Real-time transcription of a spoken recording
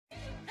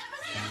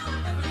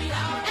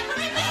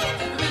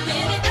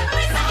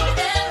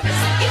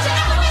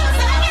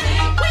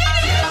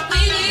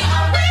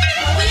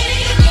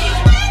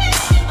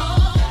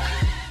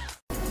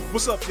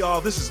What's up, y'all?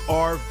 This is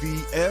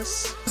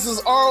RVS. This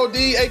is ROD,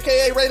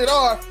 aka Rated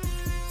R.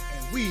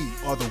 And we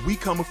are the We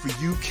Coming For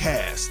You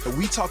cast. And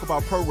we talk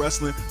about pro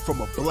wrestling from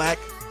a black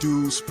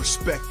dude's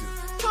perspective.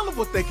 Tell them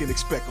what they can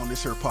expect on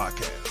this here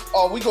podcast.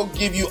 Oh, we gonna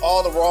give you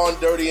all the raw and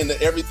dirty and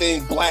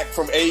everything black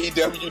from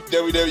AEW,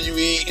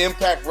 WWE,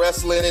 Impact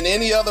Wrestling, and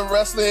any other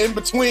wrestling in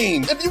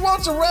between. If you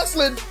want your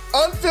wrestling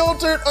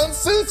unfiltered,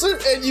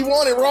 uncensored, and you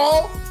want it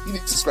raw, you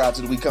need to subscribe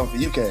to the We Come For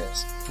You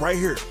cast. Right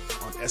here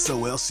on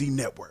SOLC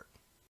Network.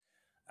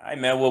 All right,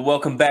 man. Well,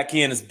 welcome back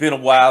in. It's been a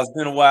while,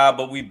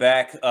 but we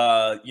back.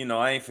 I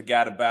ain't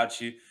forgot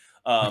about you.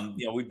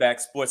 We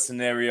back. Sports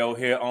Scenario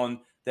here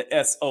on the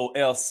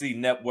SOLC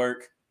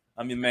Network.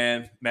 I'm your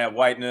man, Matt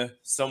Whitener,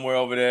 somewhere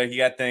over there. He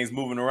got things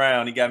moving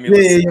around. He got me.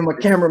 Yeah, my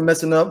camera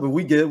messing up, but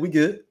we good.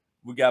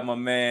 We got my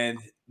man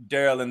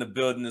Daryl in the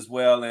building as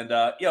well. And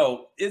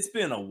it's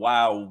been a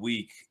wild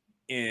week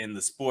in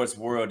the sports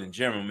world in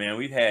general, man.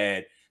 We've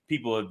had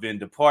people have been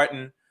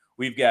departing.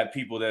 We've got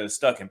people that are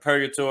stuck in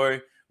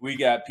purgatory. We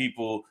got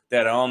people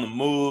that are on the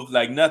move.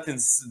 Like nothing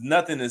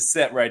is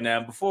set right now.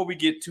 Before we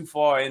get too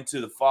far into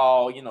the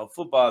fall,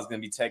 football is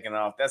going to be taking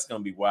off. That's going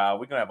to be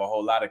wild. We're going to have a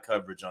whole lot of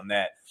coverage on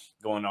that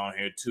going on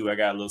here too. I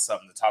got a little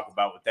something to talk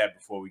about with that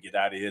before we get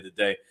out of here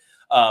today.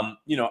 I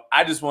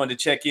just wanted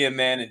to check in,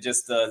 man, and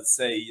just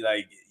say,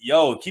 like,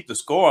 keep the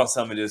score on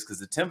some of this because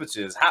the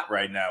temperature is hot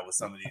right now with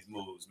some of these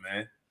moves,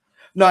 man.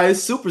 No,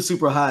 it's super,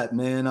 super hot,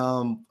 man.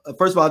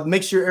 First of all,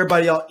 make sure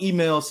everybody y'all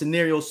email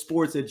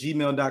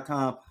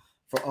scenariosports@gmail.com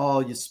for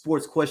all your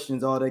sports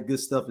questions, all that good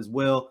stuff as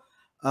well.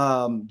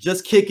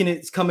 Just Kicking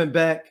It's coming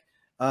back.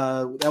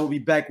 That will be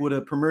back with a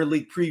Premier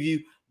League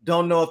preview.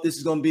 Don't know if this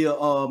is going to be a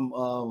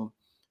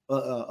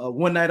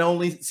one night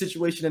only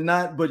situation or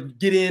not, but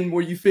get in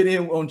where you fit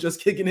in on Just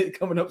Kicking It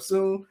coming up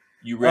soon.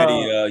 You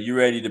ready? You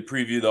ready to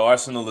preview the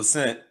Arsenal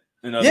ascent?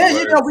 We're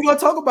gonna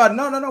talk about it.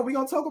 No, we're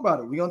gonna talk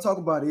about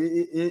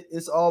it.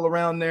 It's all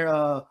around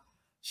there.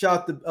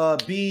 Shout out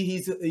to B.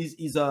 He's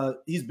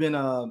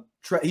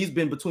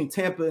been between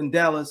Tampa and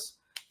Dallas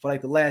for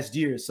like the last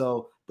year.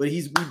 So, but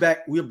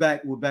we're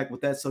back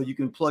with that. So you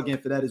can plug in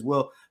for that as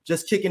well.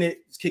 Just Kicking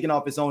It. It's kicking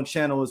off its own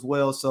channel as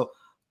well. So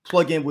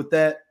plug in with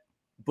that.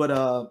 But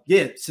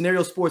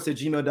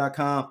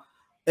scenariosports@gmail.com,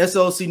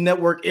 SOC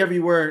Network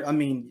everywhere. I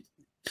mean,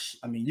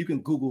 you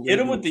can Google. Hit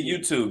them with the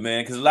YouTube,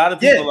 man, because a lot of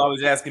people are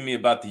always asking me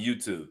about the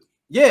YouTube.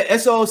 Yeah,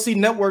 SOC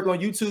Network on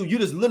YouTube. You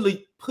just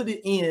literally put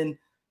it in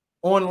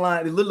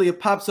online. It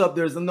pops up.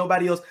 There's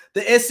nobody else.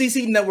 The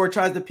SCC Network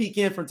tries to peek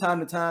in from time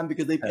to time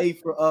because they pay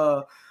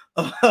for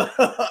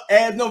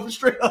ads. No,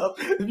 straight up,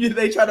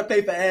 they try to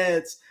pay for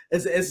ads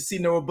as the SCC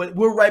Network, but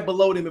we're right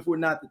below them if we're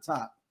not the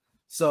top.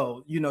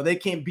 So they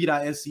can't beat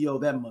our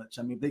SEO that much.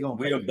 I mean,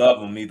 we're above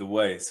them either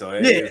way. So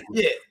it is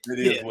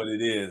what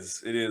it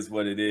is. It is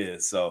what it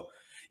is. So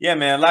yeah,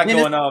 man, a lot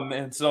going on,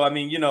 man. So I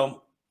mean,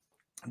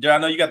 I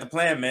know you got the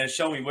plan, man.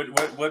 Show me where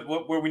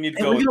we need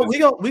to go.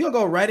 We're gonna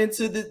go right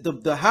into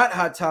the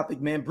hot topic,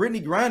 man.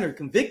 Brittany Griner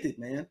convicted,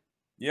 man.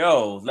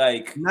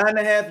 Like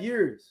 9.5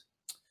 years.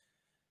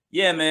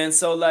 Yeah, man.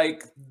 So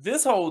like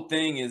this whole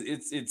thing is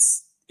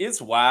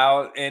it's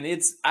wild, and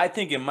I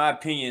think, in my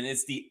opinion,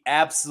 it's the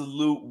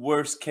absolute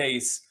worst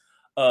case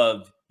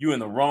of you in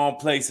the wrong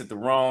place at the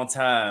wrong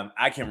time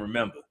I can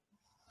remember.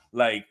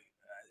 Like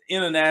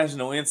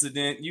international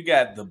incident, you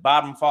got the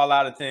bottom fall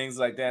out of things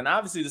like that, and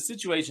obviously the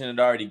situation had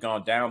already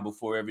gone down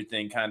before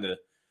everything kind of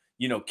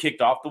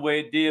kicked off the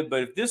way it did.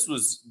 But if this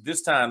was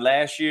this time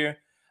last year,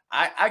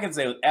 I can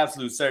say with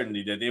absolute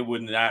certainty that it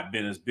would not have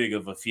been as big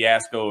of a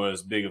fiasco or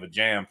as big of a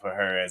jam for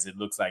her as it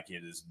looks like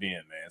it has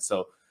been, man.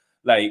 So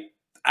like,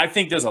 I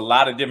think there's a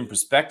lot of different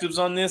perspectives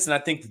on this, and I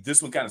think that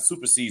this one kind of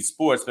supersedes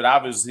sports, but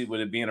obviously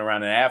with it being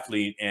around an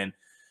athlete, and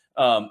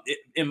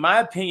in my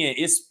opinion,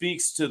 it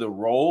speaks to the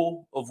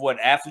role of what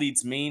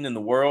athletes mean in the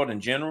world in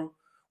general.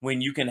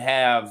 When you can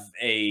have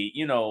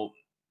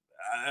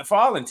for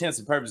all intents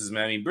and purposes,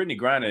 man, I mean, Brittany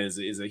Griner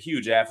is a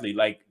huge athlete.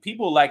 Like,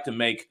 people like to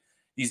make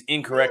these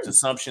incorrect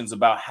assumptions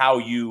about how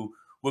you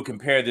would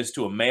compare this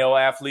to a male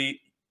athlete.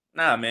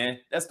 Nah, man,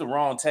 that's the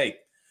wrong take.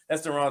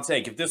 That's the wrong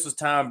take. If this was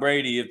Tom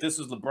Brady, if this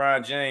was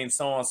LeBron James,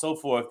 so on and so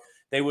forth,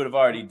 they would have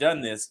already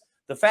done this.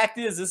 The fact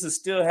is, this is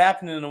still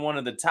happening to one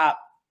of the top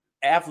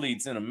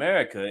athletes in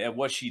America at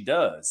what she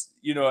does.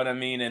 You know what I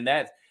mean? And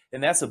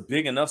that's a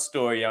big enough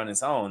story on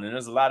its own. And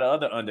there's a lot of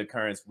other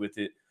undercurrents with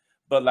it.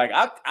 But like,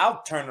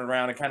 I'll turn it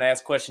around and kind of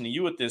ask a question to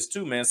you with this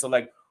too, man. So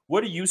like,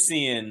 what are you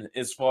seeing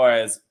as far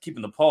as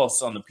keeping the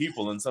pulse on the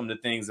people and some of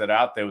the things that are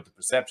out there with the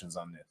perceptions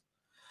on this?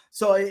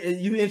 So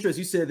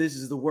you said this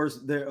is the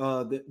worst.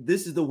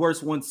 This is the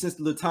worst one since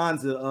the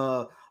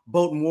Lufthansa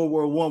boat in World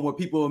War I, where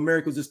people in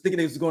America was just thinking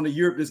they was going to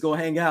Europe, just go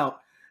hang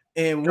out,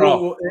 and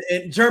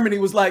Germany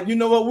was like, you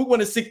know what, we want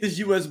to sink this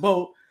U.S.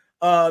 boat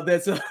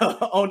that's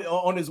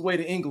on his way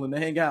to England to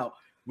hang out.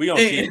 We don't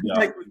keep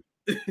y'all.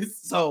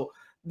 So,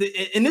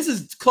 and this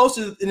is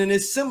closer and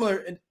it's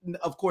similar. And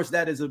of course,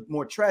 that is a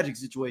more tragic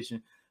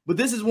situation. But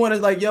this is one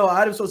that's like,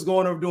 I was supposed to go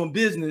on over doing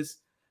business.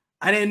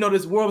 I didn't know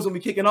this world was gonna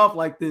be kicking off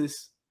like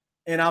this.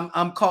 And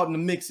I'm caught in the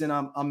mix, and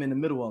I'm in the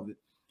middle of it.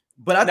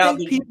 But I Now,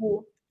 think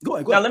people go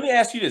ahead. Now, let me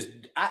ask you this.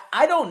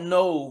 I don't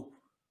know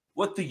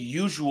what the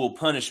usual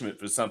punishment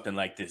for something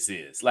like this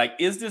is. Like,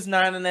 is this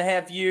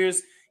 9.5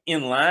 years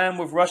in line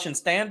with Russian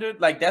standard?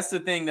 Like, that's the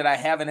thing that I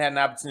haven't had an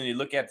opportunity to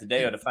look at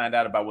today or to find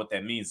out about what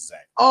that means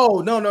exactly.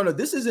 Oh, no.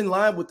 This is in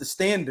line with the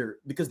standard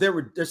because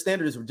their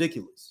standard is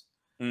ridiculous.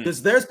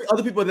 Because there's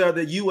other people that are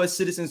the U.S.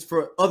 citizens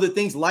for other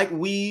things like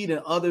weed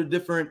and other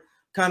different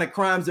kind of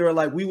crimes that are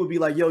like, we would be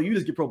like, yo, you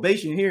just get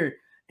probation here.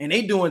 And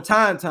they doing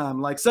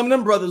time. Like some of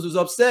them brothers was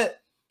upset.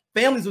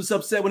 Families was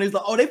upset when he's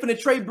like, oh, they finna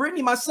trade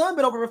Brittany. My son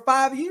been over for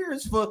 5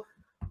 years for,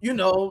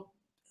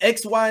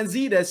 X, Y, and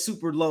Z that's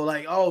super low.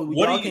 Like, oh,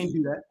 y'all can't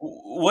do that.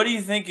 What do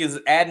you think is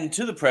adding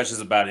to the pressures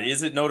about it?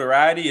 Is it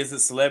notoriety? Is it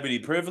celebrity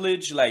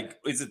privilege? Like,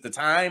 is it the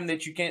time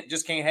that you can't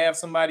have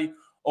somebody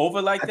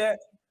over like that?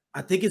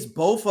 I think it's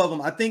both of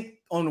them. I think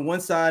on the one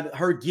side,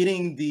 her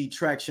getting the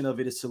traction of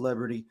it is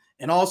celebrity,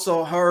 and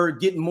also her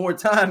getting more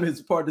time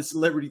is part of the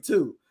celebrity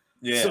too.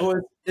 Yeah.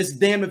 So it's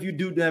damn if you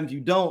do, damn if you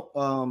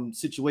don't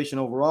situation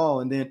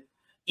overall. And then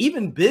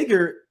even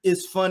bigger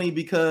is funny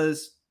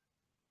because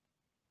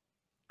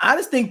I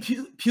just think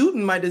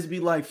Putin might just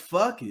be like,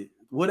 fuck it.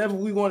 Whatever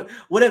we want,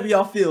 whatever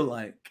y'all feel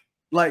like.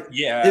 Like,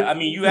 yeah, I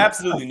mean, you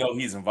absolutely know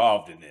he's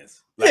involved in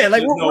this. Like,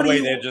 there's no way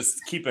they're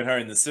just keeping her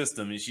in the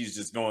system and she's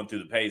just going through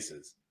the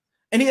paces.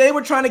 And they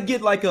were trying to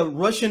get like a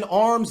Russian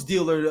arms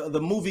dealer, the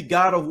movie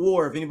God of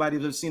War, if anybody's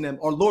ever seen that,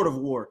 or Lord of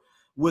War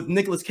with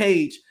Nicolas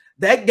Cage.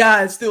 That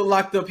guy is still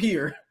locked up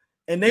here.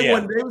 And they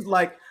was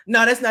like,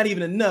 no, that's not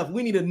even enough.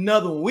 We need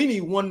another one. We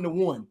need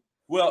 1-to-1.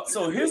 Well,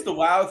 so here's the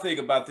wild thing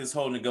about this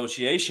whole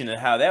negotiation and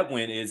how that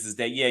went is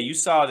that, you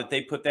saw that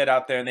they put that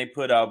out there and they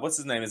put, what's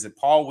his name? Is it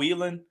Paul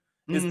Whelan?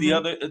 Is the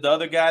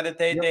other guy that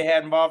they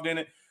had involved in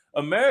it?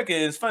 America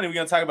is funny. We're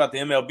going to talk about the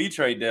MLB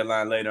trade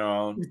deadline later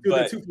on.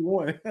 But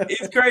 2-for-1.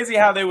 It's crazy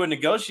how they were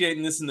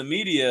negotiating this in the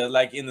media,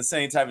 like in the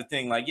same type of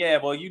thing. Like, yeah,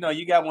 well,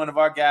 you got one of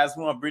our guys.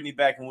 We want Brittany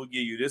back and we'll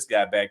give you this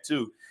guy back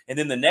too. And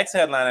then the next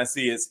headline I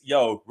see is,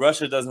 yo,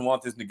 Russia doesn't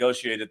want this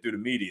negotiated through the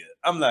media.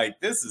 I'm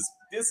like, this is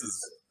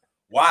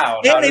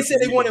wild. And they said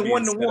they wanted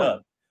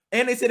 1-to-1.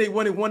 And they said they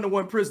wanted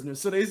 1-to-1 prisoners.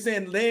 So they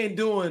saying they ain't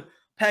doing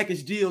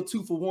package deal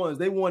 2-for-1s.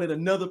 They wanted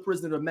another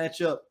prisoner to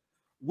match up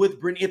with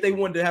Brittany if they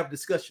wanted to have a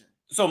discussion.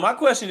 So my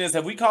question is,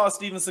 have we called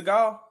Steven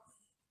Seagal?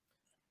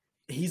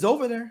 He's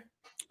over there.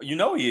 You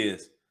know he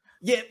is.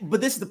 Yeah,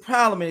 but this is the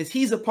problem is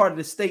he's a part of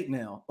the state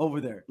now over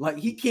there. Like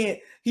he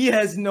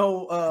has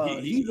no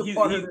he's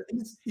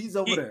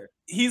over there.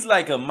 He's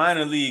like a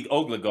minor league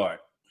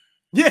oligarch.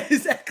 Yeah,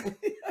 exactly.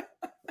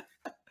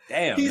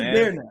 Damn, he's man.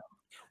 there now.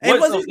 And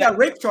plus he's got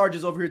rape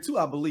charges over here too,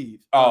 I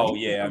believe. Oh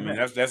yeah, I mean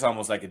that's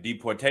almost like a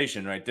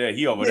deportation right there.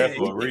 He over there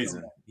for a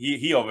reason.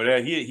 He over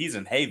there. He's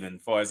in Haven,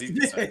 as far as he's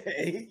concerned.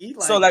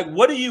 So like,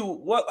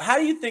 how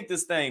do you think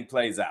this thing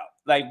plays out?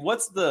 Like,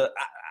 what's the?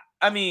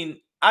 I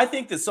mean, I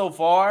think that so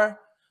far,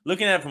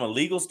 looking at it from a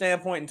legal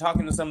standpoint and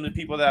talking to some of the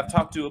people that I've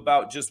talked to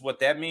about just what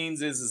that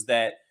means is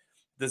that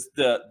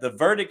the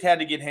verdict had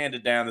to get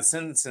handed down, the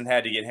sentencing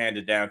had to get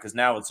handed down because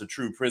now it's a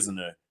true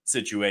prisoner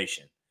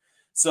situation.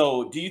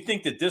 So do you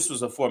think that this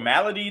was a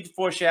formality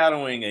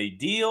foreshadowing a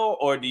deal,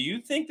 or do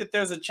you think that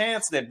there's a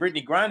chance that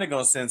Brittany Griner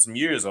going to spend some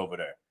years over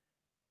there?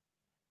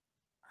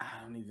 I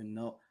don't even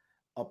know.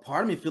 A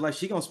part of me feel like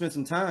she's going to spend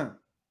some time.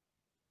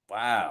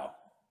 Wow.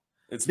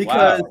 It's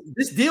because wild.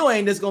 This deal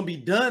ain't just going to be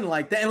done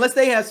like that. Unless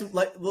they have some,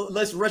 like,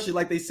 let's rush it.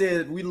 Like they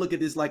said, we look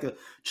at this like a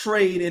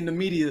trade in the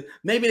media.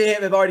 Maybe they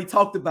have already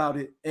talked about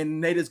it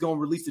and they just going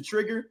to release the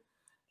trigger.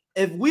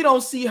 If we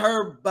don't see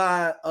her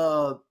by,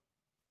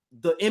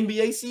 the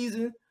NBA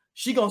season,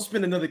 she gonna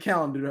spend another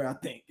calendar there. I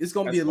think it's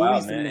gonna be at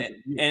least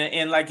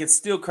and like it's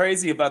still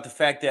crazy about the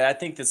fact that I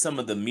think that some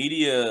of the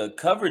media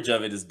coverage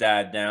of it has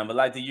died down, but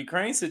like the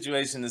Ukraine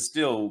situation is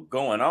still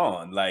going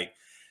on. Like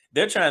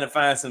they're trying to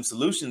find some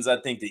solutions,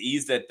 I think, to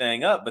ease that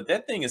thing up, but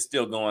that thing is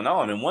still going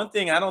on. And one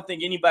thing I don't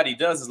think anybody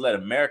does is let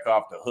America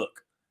off the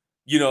hook.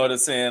 You know what I'm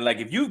saying? Like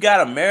if you've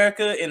got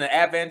America in an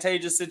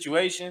advantageous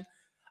situation,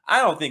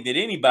 I don't think that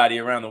anybody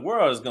around the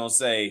world is gonna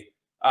say,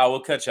 "Oh,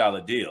 we'll cut y'all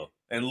a deal."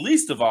 And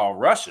least of all,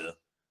 Russia.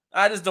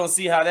 I just don't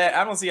see how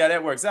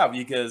that works out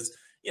because,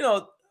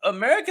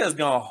 America has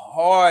gone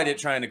hard at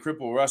trying to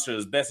cripple Russia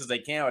as best as they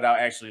can without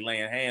actually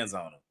laying hands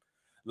on them.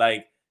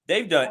 Like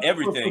they've done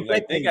everything.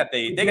 Like they got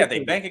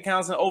their bank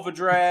accounts in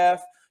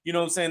overdraft. You know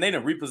what I'm saying? They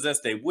done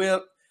repossessed their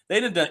whip. They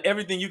done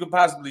everything you could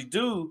possibly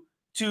do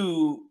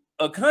to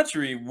a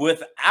country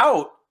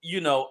without,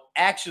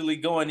 actually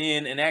going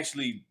in and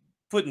actually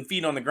putting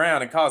feet on the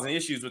ground and causing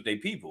issues with their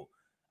people.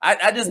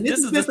 This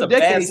is just a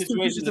bad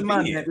situation to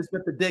be in. This has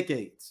been for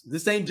decades.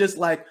 This ain't just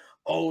like,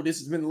 this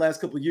has been the last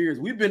couple of years.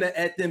 We've been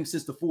at them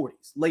since the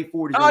 40s, late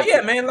 40s. Oh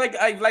yeah, man.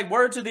 Like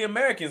word to the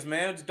Americans,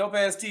 man. It's dope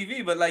ass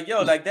TV, but like,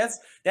 yo, like that's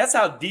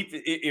how deep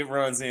it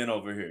runs in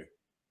over here.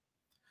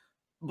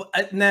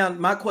 But now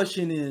my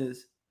question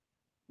is,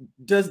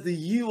 does the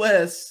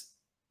U.S.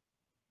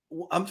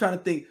 I'm trying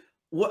to think.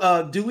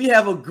 Do we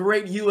have a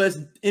great U.S.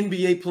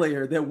 NBA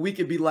player that we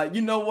could be like,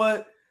 you know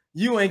what,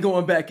 you ain't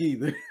going back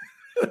either?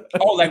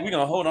 Oh, like we're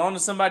gonna hold on to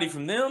somebody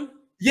from them?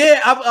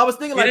 Yeah, I was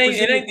thinking like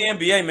it ain't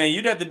the NBA, man.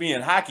 You'd have to be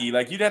in hockey.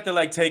 Like you'd have to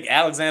like take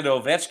Alexander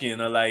Ovechkin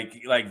or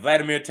like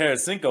Vladimir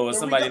Tarasenko or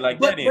somebody like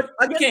that in.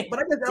 We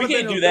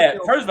can't do that.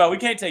 First of all, we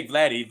can't take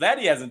Vladdy.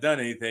 Vladdy hasn't done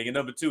anything. And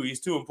number two, he's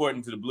too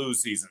important to the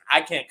Blues season.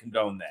 I can't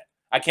condone that.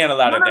 I can't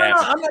allow that to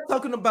happen. I'm not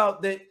talking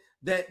about that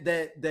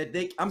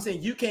they. I'm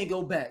saying you can't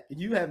go back.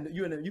 You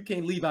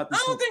can't leave out.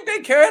 I don't think they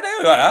care.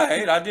 They're like, all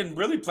right, I didn't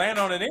really plan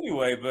on it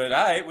anyway, but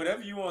all right,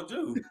 whatever you want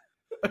to do.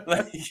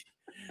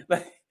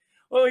 like.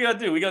 What we gonna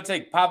do? We gonna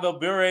take Pavel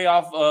Bure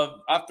off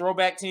our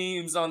throwback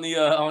teams on the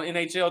on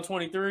NHL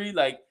 23?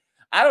 Like,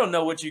 I don't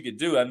know what you could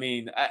do. I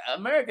mean,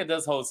 America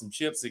does hold some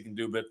chips it can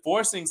do, but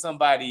forcing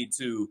somebody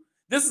to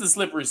this is a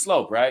slippery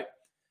slope, right?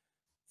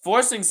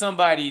 Forcing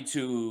somebody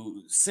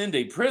to send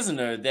a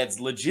prisoner that's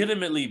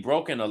legitimately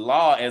broken a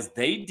law as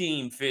they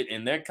deem fit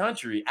in their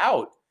country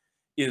out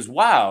is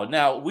wild.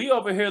 Now, we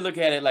over here look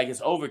at it like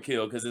it's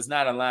overkill because it's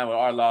not in line with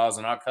our laws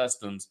and our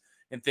customs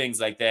and things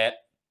like that.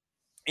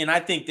 And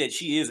I think that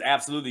she is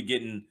absolutely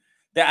getting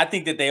that. I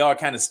think that they are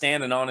kind of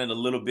standing on it a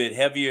little bit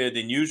heavier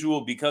than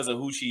usual because of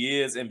who she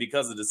is and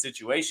because of the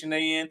situation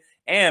they in.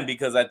 And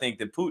because I think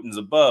that Putin's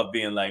above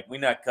being like, we're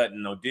not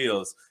cutting no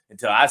deals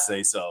until I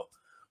say so.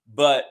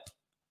 But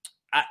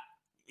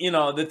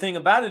the thing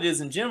about it is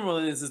in general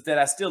is that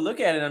I still look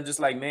at it. I'm just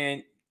like,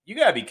 man, you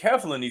got to be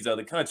careful in these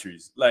other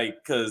countries. Like,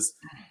 because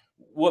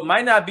what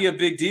might not be a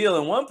big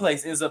deal in one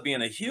place ends up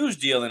being a huge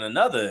deal in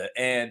another.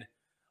 And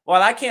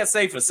while I can't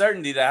say for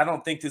certainty that I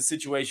don't think this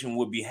situation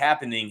would be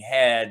happening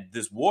had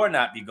this war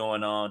not be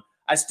going on,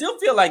 I still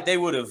feel like they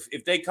would have,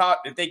 if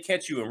they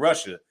catch you in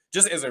Russia,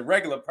 just as a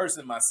regular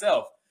person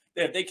myself,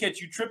 that if they catch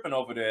you tripping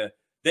over there,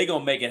 they're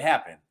going to make it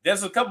happen.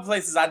 There's a couple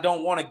places I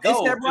don't want to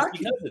go just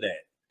because of that.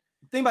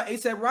 The thing about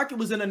A$AP Rocky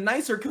was in a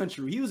nicer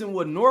country. He was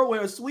in Norway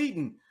or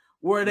Sweden,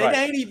 where they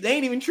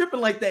ain't even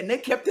tripping like that. And they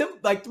kept him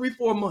like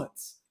 3-4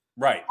 months.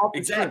 Right.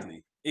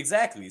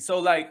 Exactly. So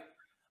like,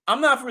 I'm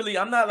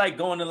not like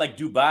going to like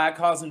Dubai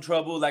causing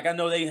trouble. Like I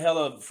know they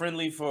hella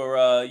friendly for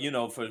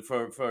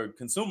for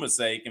consumer's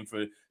sake and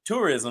for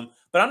tourism,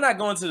 but I'm not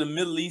going to the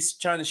Middle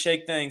East trying to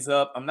shake things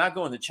up. I'm not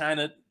going to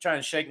China trying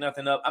to shake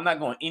nothing up. I'm not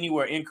going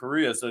anywhere in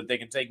Korea so that they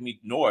can take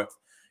me north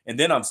and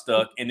then I'm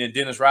stuck. And then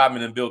Dennis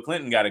Rodman and Bill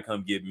Clinton got to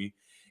come get me.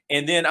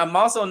 And then I'm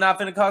also not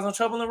going to cause no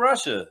trouble in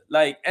Russia.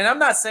 Like, and I'm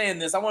not saying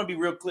this. I want to be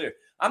real clear.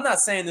 I'm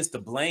not saying this to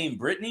blame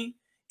Brittany.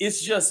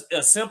 It's just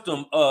a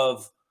symptom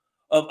of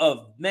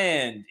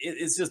man,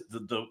 it's just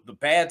the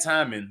bad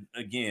timing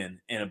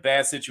again and a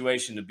bad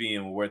situation to be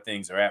in where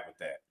things are at with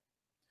that.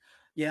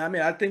 Yeah, I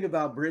mean, I think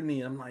about Brittany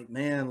and I'm like,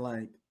 man,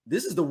 like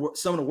this is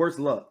some of the worst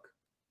luck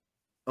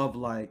of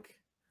like.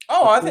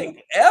 Oh, I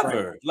think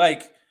ever. Right.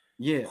 Like,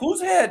 yeah,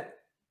 who's had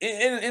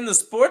in the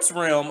sports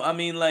realm? I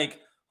mean, like,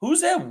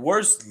 who's had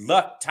worse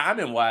luck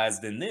timing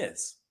wise than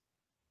this?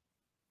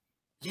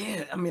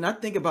 Yeah, I mean, I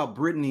think about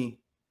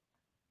Brittany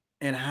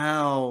and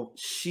how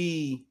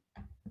she.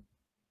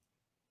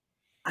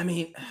 I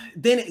mean,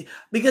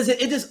 because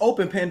it just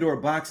opened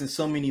Pandora box in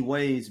so many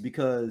ways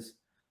because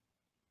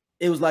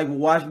it was like, well,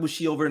 why was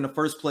she over in the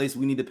first place?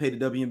 We need to pay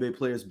the WNBA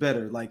players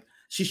better. Like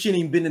she shouldn't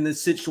even been in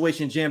this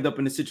situation, jammed up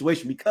in this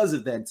situation because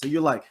of that. So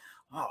you're like,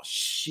 oh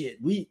shit,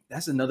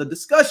 that's another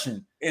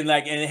discussion. And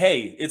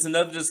hey, it's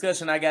another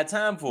discussion I got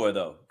time for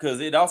though,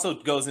 because it also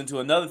goes into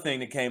another thing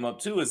that came up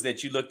too is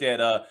that you looked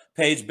at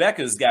Paige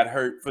Beckers got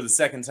hurt for the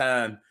second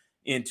time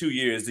in 2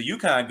 years. The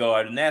UConn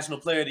guard, the National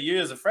Player of the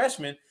Year as a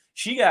freshman.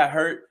 She got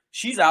hurt.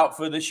 She's out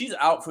for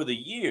the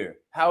year.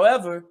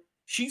 However,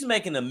 she's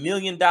making $1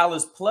 million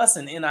plus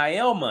in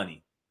NIL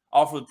money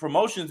off of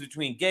promotions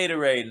between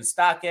Gatorade and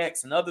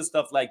StockX and other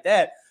stuff like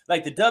that.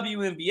 Like the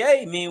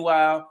WNBA,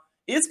 meanwhile,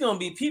 it's going to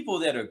be people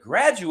that are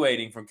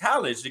graduating from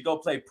college to go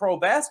play pro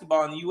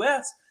basketball in the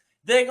U.S.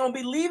 They're going to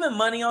be leaving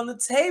money on the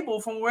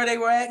table from where they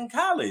were at in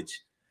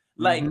college.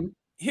 Like,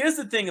 Here's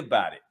the thing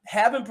about it.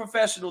 Having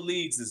professional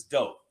leagues is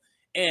dope.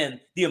 And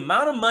the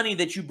amount of money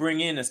that you bring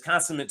in is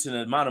consummate to the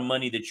amount of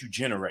money that you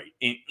generate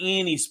in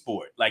any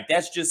sport. Like,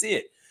 that's just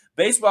it.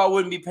 Baseball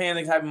wouldn't be paying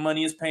the type of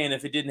money it's paying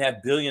if it didn't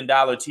have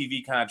billion-dollar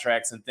TV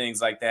contracts and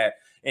things like that.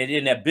 And it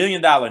didn't have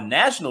billion-dollar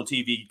national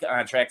TV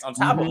contracts on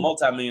top of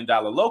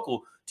multi-million-dollar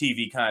local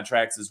TV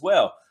contracts as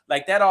well.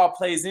 Like, that all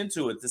plays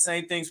into it. The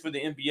same things for the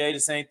NBA, the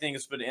same thing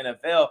is for the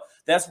NFL.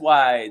 That's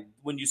why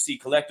when you see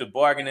collective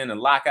bargaining and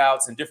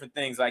lockouts and different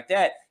things like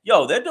that,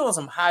 they're doing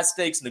some high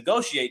stakes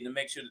negotiating to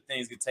make sure that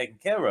things get taken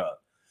care of.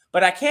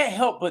 But I can't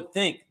help but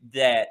think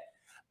that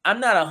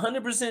I'm not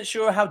 100%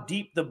 sure how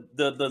deep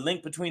the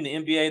link between the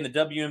NBA and the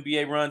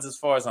WNBA runs as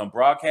far as on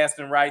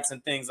broadcasting rights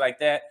and things like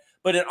that.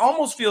 But it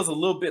almost feels a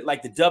little bit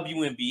like the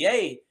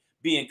WNBA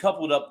being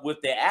coupled up with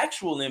the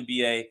actual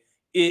NBA.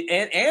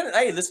 And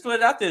hey, let's put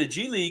it out there, the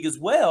G League as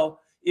well,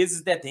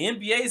 is that the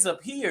NBA is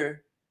up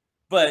here.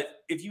 But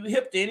if you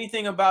hip to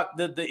anything about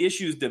the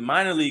issues that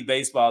minor league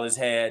baseball has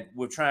had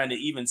with trying to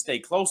even stay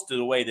close to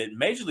the way that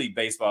Major League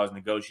Baseball is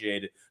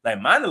negotiated,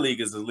 like minor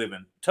leaguers are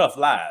living tough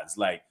lives.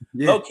 Like,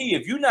 low key,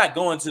 if you're not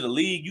going to the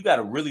league, you got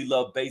to really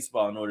love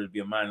baseball in order to be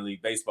a minor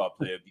league baseball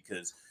player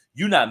because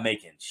you're not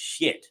making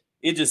shit.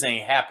 It just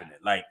ain't happening.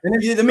 Like, and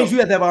that means you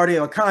have to have already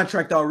a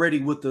contract already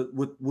with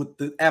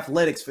the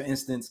athletics, for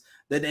instance.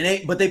 But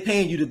they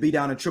paying you to be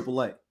down in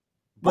AAA.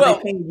 But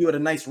they paying you at a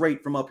nice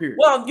rate from up here.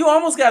 Well, you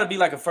almost got to be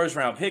like a first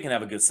round pick and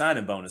have a good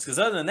signing bonus. Because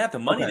other than that, the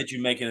money that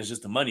you're making is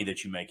just the money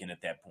that you're making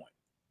at that point.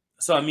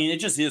 So I mean, it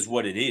just is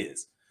what it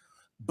is.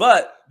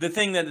 But the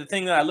thing that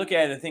I look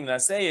at, and the thing that I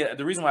say,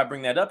 the reason why I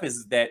bring that up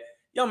is that,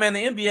 man, the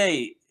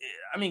NBA.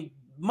 I mean,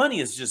 money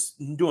is just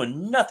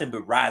doing nothing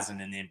but rising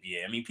in the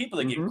NBA. I mean, people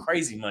are getting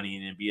crazy money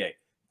in the NBA.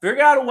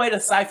 Figure out a way to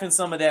siphon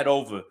some of that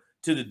over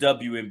to the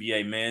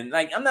WNBA, man.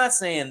 Like, I'm not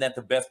saying that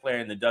the best player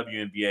in the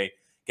WNBA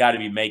got to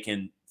be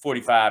making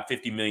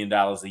 $45-50 million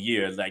a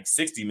year, like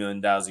 $60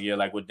 million a year,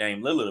 like what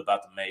Dame Lillard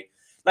about to make.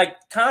 Like,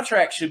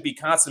 contracts should be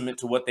consummate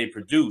to what they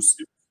produce,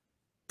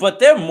 but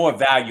they're more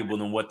valuable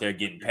than what they're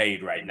getting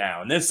paid right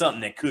now. And there's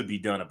something that could be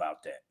done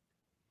about that.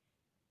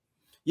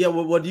 Yeah,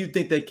 well, what do you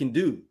think they can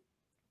do?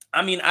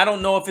 I mean, I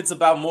don't know if it's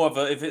about more of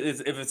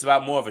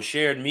a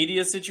shared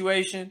media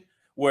situation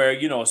where,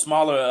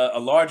 a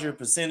larger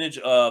percentage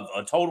of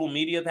a total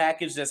media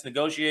package that's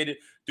negotiated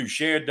through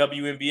shared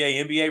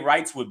WNBA, NBA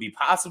rights would be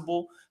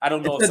possible. I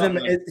don't know.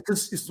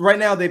 Because right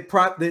now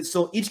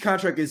so each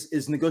contract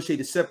is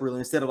negotiated separately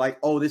instead of like,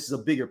 oh, this is a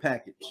bigger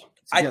package.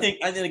 I think,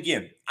 and then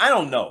again, I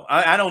don't know.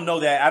 I don't know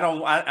that.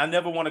 I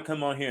never want to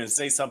come on here and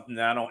say something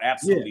that I don't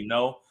absolutely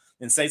know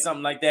and say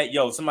something like that.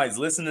 Yo, somebody's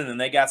listening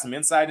and they got some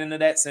insight into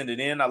that, send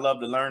it in. I love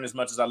to learn as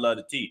much as I love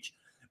to teach.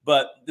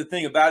 But the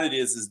thing about it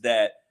is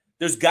that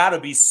there's got to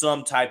be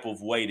some type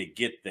of way to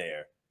get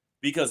there,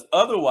 because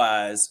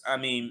otherwise, I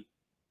mean,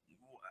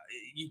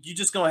 you're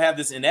just going to have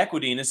this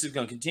inequity, and this is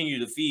going to continue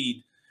to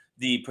feed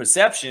the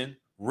perception,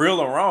 real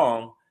or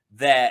wrong,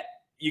 that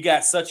you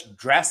got such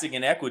drastic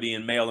inequity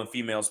in male and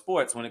female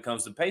sports when it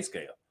comes to pay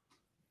scale.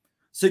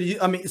 So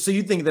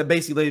you think that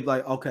basically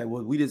like, okay,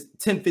 well, we just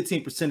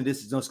 10-15% of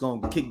this is just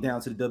going to kick down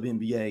to the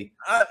WNBA.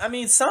 I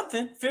mean,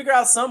 figure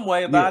out some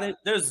way about it.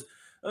 The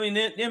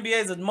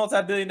NBA is a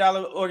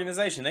multi-billion-dollar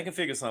organization. They can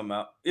figure something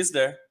out. It's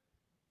there.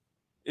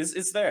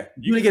 It's there.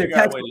 You can get a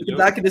tax.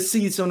 I can just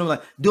see something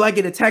like, do I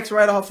get a tax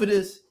write-off for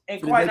this?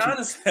 And quite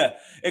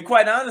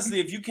honestly,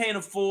 if you can't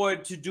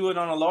afford to do it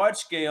on a large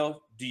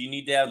scale, do you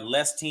need to have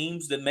less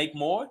teams that make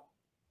more?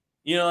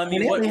 You know what I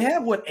mean? They only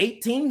have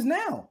 8 teams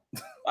now.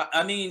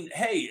 I mean,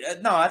 hey,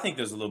 no, I think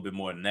there's a little bit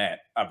more than that.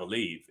 I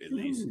believe at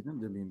least.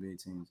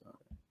 WNBA teams.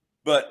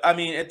 But I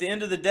mean, at the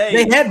end of the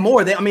day, they had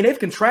more. They've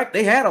contracted.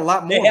 They had a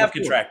lot more. They have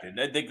contracted.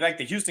 Like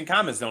the Houston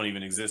Comets don't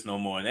even exist no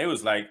more, and they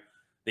was like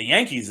the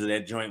Yankees of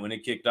that joint when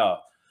it kicked off.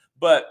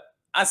 But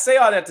I say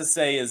all that to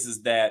say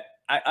is that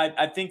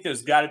I think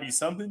there's got to be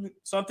something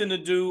to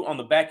do on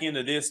the back end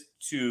of this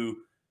to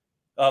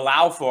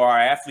allow for our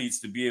athletes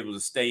to be able to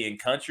stay in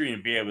country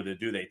and be able to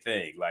do their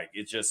thing. Like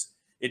it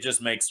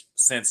just makes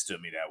sense to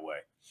me that way.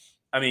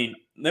 I mean,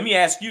 let me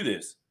ask you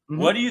this.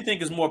 Mm-hmm. What do you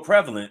think is more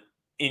prevalent,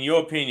 in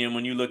your opinion,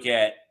 when you look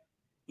at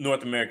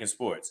North American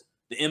sports,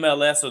 the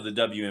MLS or the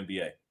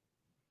WNBA?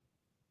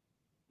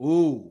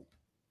 Ooh,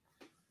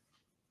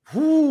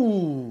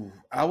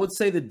 I would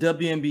say the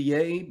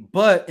WNBA,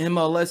 but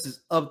MLS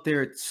is up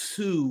there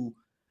too.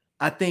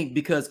 I think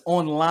because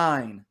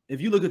online,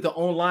 if you look at the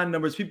online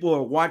numbers, people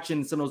are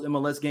watching some of those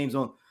MLS games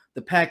on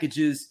the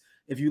packages.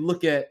 If you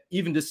look at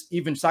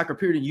even soccer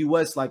period in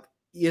US, like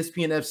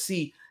ESPN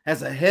FC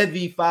has a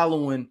heavy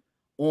following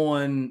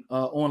on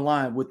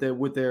online with their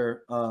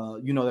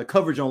their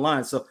coverage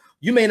online. So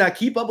you may not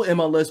keep up with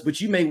MLS, but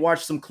you may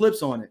watch some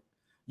clips on it.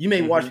 You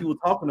may watch people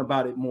talking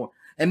about it more.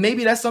 And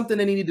maybe that's something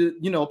they need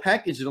to,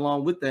 package it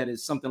along with that,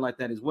 is something like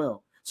that as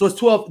well. So it's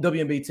 12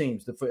 WNBA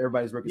teams for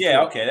everybody's record.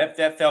 Yeah, okay.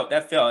 That felt.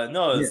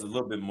 No, it's a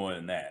little bit more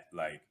than that.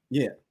 Like,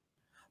 yeah.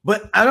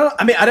 But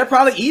they're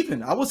probably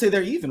even. I would say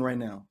they're even right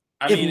now.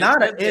 If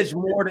not, an edge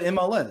more to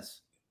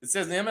MLS. It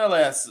says the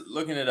MLS,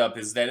 looking it up,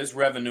 is that its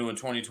revenue in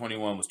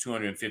 2021 was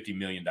 $250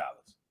 million.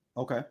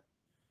 Okay.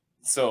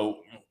 So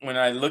when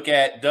I look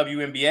at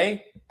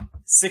WNBA,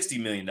 $60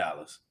 million.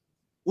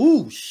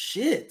 Ooh,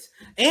 shit.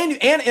 And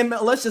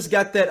MLS just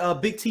got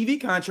that big TV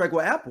contract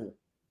with Apple.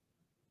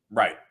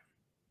 Right.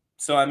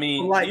 So, I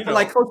mean, for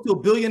like close to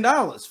 $1 billion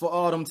for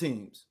all them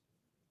teams.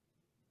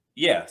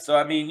 Yeah. So,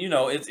 I mean,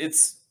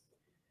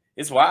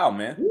 it's wild,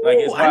 man. Like,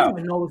 it's wild. I don't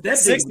even know if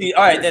that's 60.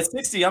 All right, that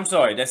 60. I'm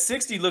sorry. That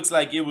 60 looks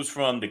like it was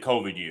from the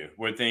COVID year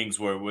where things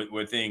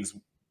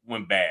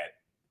went bad.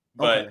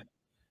 But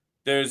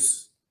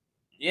there's,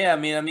 yeah, I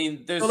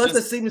mean, there's. So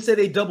let's even say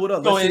they doubled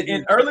up. So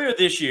earlier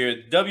this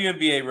year,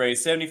 WNBA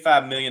raised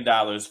 $75 million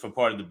for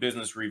part of the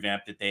business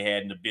revamp that they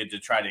had in the bid to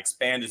try to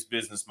expand its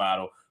business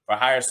model for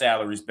higher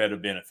salaries, better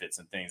benefits,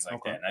 and things like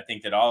that. And I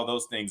think that all of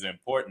those things are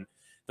important.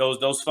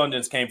 Those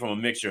fundings came from a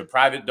mixture of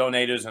private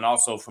donators and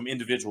also from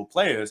individual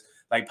players.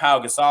 Like Pau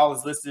Gasol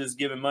is listed as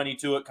giving money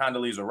to it.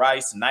 Condoleezza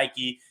Rice,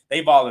 Nike,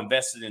 they've all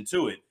invested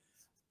into it.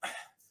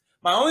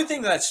 My only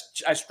thing that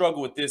I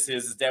struggle with this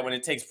is that when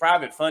it takes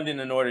private funding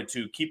in order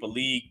to keep a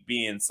league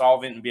being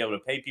solvent and be able to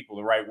pay people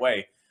the right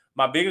way,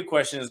 my bigger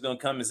question is going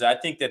to come is I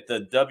think that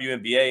the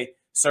WNBA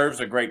serves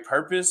a great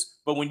purpose,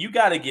 but when you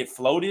got to get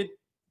floated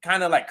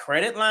kind of like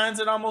credit lines.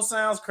 It almost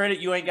sounds credit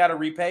you ain't got to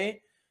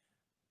repay.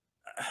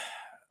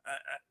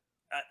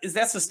 Is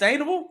that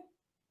sustainable?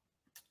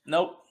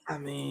 Nope. I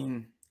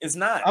mean, it's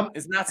not.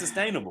 It's not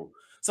sustainable.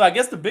 So I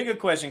guess the bigger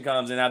question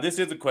comes, and now this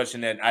is a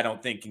question that I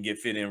don't think can get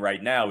fit in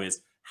right now,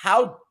 is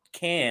how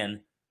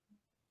can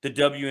the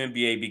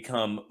WNBA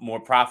become more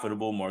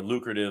profitable, more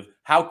lucrative?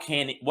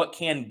 What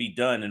can be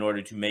done in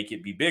order to make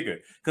it be bigger?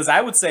 Because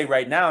I would say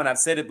right now, and I've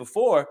said it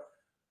before,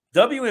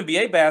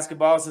 WNBA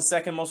basketball is the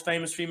second most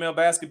famous female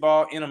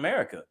basketball in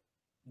America.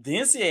 The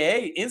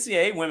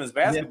NCAA women's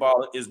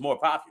basketball is more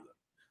popular.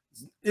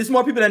 It's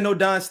more people that know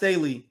Dawn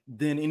Staley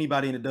than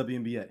anybody in the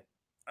WNBA.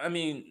 I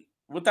mean,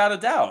 without a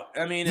doubt.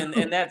 I mean,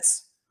 and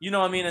that's, you know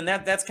what I mean? And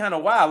that's kind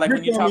of wild. Like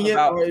when you talk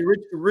about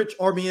Rich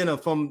Armiena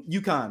from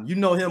UConn, you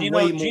know him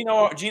way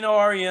more. Gino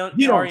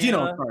Ariana, sorry,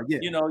 yeah.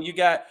 You know, you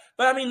got,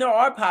 but I mean, there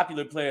are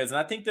popular players, and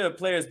I think there are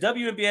players.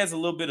 WNBA has a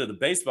little bit of the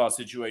baseball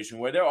situation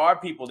where there are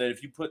people that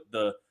if you put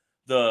the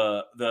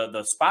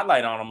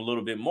spotlight on them a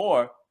little bit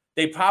more,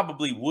 they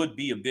probably would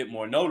be a bit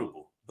more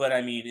notable. But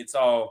I mean, it's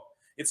all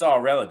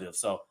relative.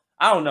 So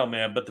I don't know,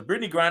 man. But the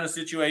Brittany Griner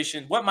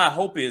situation, what my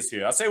hope is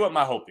here, I'll say what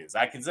my hope is.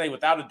 I can say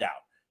without a doubt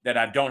that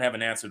I don't have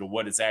an answer to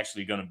what it's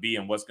actually going to be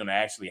and what's going to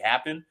actually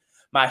happen.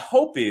 My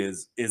hope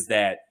is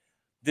that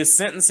this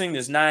sentencing,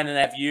 this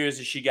 9.5 years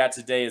that she got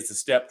today, is the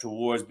step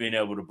towards being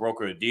able to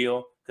broker a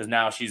deal, because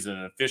now she's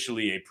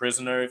officially a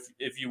prisoner,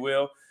 if you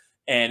will.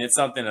 And it's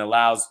something that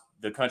allows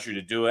the country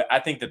to do it. I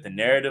think that the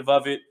narrative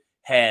of it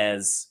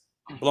has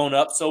blown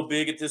up so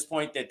big at this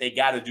point that they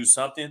got to do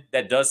something.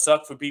 That does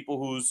suck for people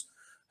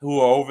who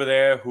are over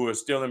there, who are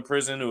still in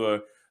prison, who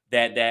are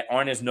that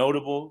aren't as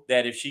notable,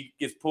 that if she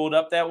gets pulled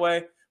up that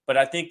way. But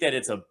I think that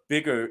it's a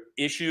bigger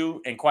issue.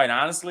 And quite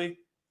honestly,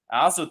 I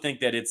also think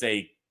that it's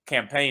a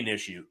campaign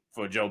issue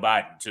for Joe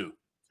Biden too.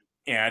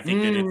 And I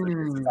think that it's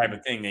the type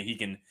of thing that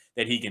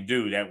he can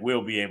do that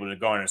will be able to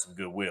garner some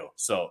goodwill.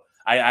 So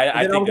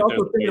I think that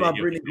also thinking about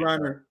Brittany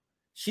Griner.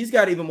 She's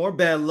got even more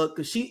bad luck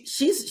because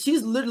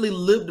she's literally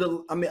lived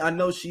I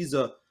know she's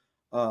a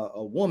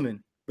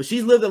woman, but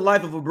she's lived the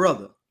life of a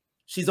brother.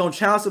 She's on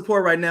child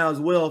support right now as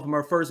well from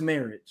her first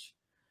marriage.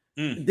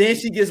 Then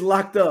she gets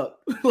locked up.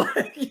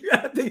 Like, you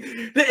gotta think,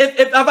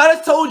 if I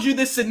just told you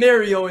this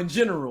scenario in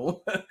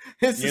general,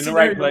 you're in the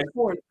right place.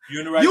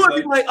 You would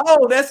be like,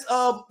 "Oh,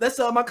 that's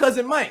my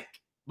cousin Mike."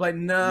 Like,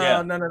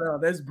 no,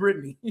 that's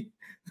Brittany.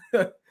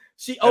 That's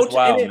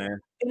wild, man.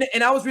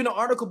 And I was reading an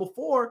article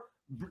before.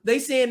 They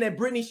saying that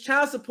Brittany's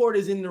child support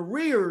is in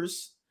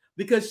arrears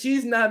because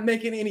she's not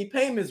making any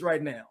payments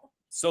right now.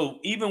 So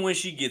even when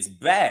she gets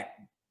back,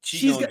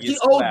 she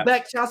owes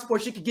back child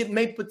support. She could get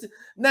made.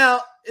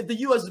 Now, if the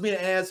U.S. is being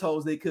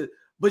assholes, they could.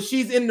 But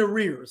she's in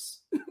arrears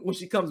when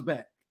she comes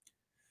back.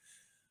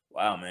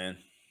 Wow, man!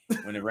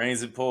 When it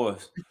rains, it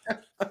pours.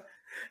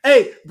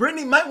 Hey,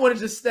 Brittany might want to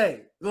just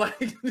stay.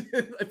 Like,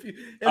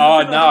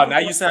 now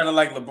you sounding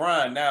like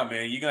LeBron now,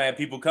 man. You're gonna have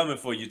people coming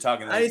for you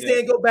talking like I ain't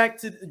saying go back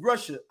to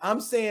Russia. I'm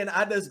saying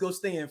I just go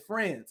stay in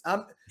France.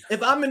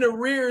 If I'm in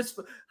arrears,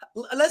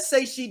 let's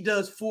say she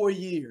does 4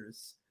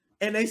 years,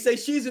 and they say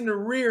she's in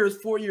arrears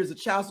 4 years of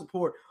child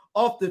support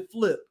off the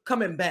flip,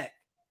 coming back.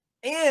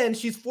 And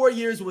she's 4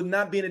 years with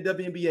not being a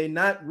WNBA,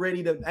 not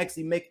ready to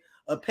actually make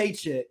a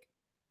paycheck.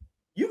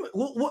 I'm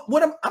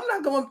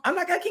not going to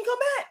come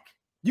back.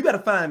 You got to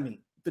find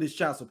me for this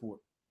child support.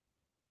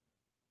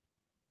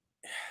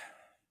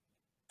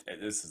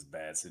 This is a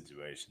bad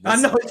situation.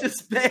 I know it's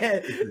just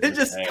bad. It's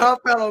just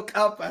compound on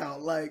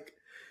compound. Like,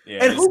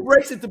 yeah, and who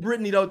breaks it to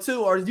Brittany though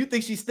too? Or do you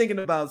think she's thinking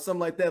about something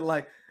like that?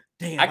 Like,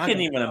 damn, I can't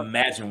even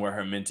imagine where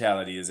her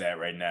mentality is at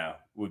right now.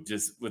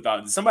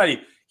 Without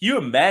somebody, you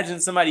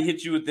imagine somebody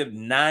hit you with the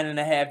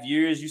 9.5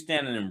 years, you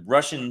standing in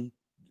Russian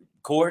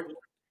court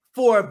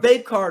for a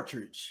vape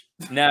cartridge.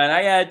 Now, and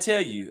I gotta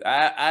tell you,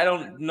 I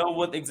don't know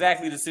what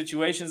exactly the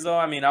situations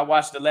are. I mean, I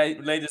watched the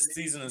latest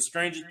season of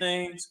Stranger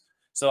Things,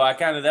 so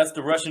that's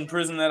the Russian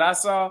prison that I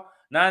saw.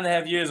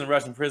 9.5 years in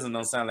Russian prison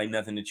don't sound like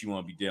nothing that you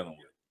want to be dealing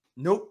with.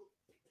 Nope.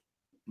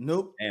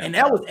 Damn, and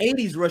that was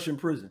 80s Russian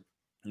prison.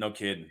 No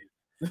kidding.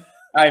 All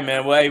right,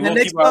 man. Well, hey, we'll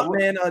keep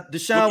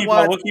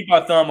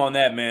our thumb on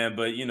that, man.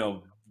 But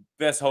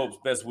best hopes,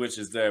 best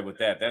wishes there with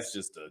that. That's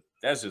just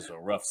a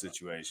rough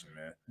situation,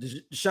 man.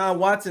 Deshaun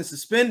Watson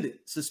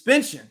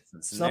suspension.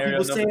 Some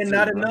people saying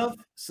not enough.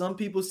 Some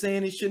people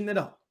saying he shouldn't at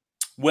all.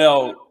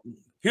 Well,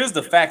 here's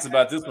the facts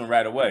about this one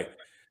right away.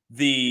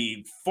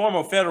 The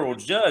former federal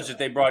judge that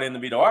they brought in to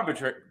be the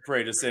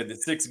arbitrator said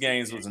that 6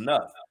 games was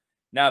enough.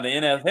 Now the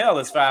NFL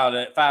has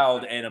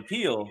filed an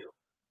appeal,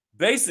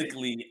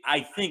 basically, I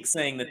think,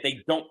 saying that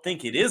they don't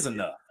think it is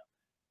enough.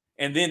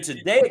 And then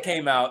today it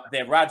came out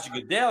that Roger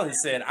Goodell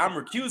has said, I'm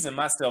recusing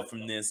myself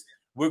from this.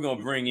 We're going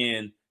to bring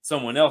in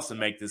someone else to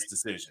make this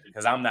decision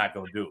because I'm not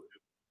going to do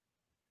it.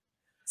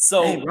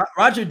 So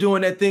Roger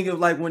doing that thing of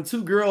like when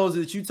 2 girls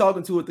that you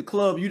talking to at the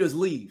club, you just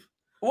leave.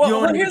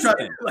 Well, here's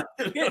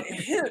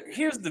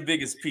the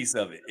biggest piece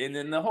of it. And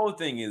then the whole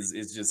thing is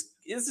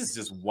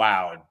just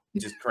wild,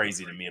 just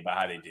crazy to me about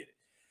how they did it.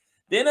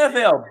 The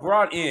NFL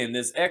brought in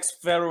this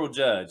ex-federal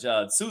judge,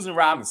 Susan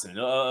Robinson,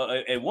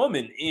 a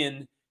woman,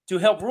 in to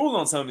help rule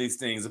on some of these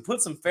things and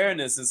put some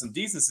fairness and some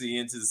decency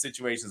into the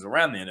situations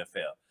around the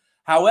NFL.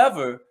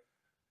 However,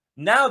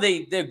 now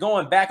they're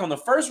going back on the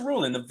first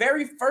ruling, the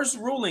very first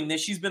ruling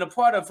that she's been a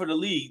part of for the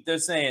league. They're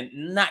saying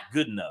not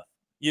good enough.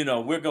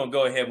 We're going to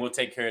go ahead and we'll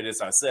take care of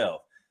this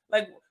ourselves.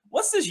 Like,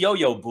 what's this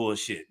yo-yo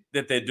bullshit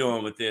that they're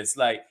doing with this?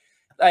 Like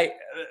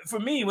for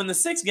me, when the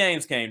 6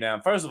 games came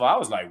down, first of all, I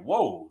was like,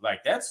 whoa,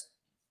 like that's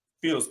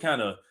feels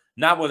kind of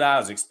not what I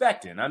was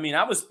expecting. I mean,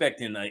 I was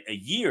expecting a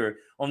year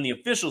on the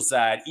official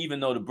side,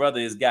 even though the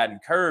brother has gotten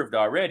curved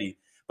already.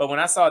 But when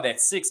I saw that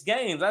 6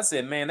 games, I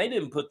said, man, they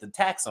didn't put the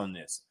tax on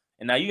this.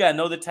 And now you got to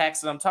know the tax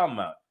that I'm talking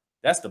about.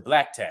 That's the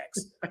black tax.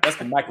 That's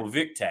the Michael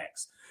Vick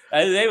tax.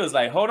 They was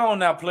like, hold on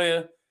now,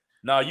 player.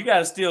 No, you got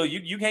to still,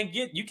 you can't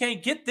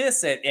get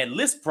this at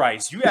list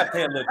price. You got to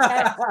pay a little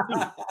tax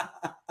too.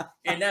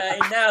 And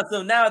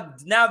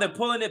now they're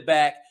pulling it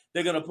back.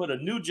 They're going to put a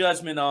new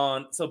judgment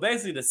on. So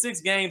basically the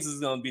 6 games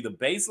is going to be the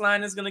baseline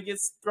that's going to get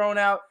thrown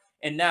out.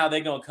 And now they're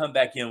going to come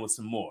back in with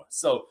some more.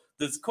 So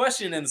the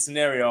question and the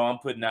scenario I'm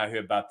putting out here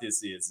about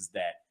this is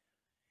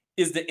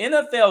the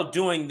NFL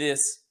doing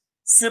this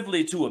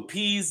simply to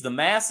appease the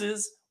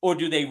masses, or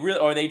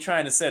are they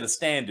trying to set a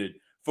standard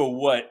for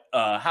what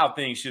how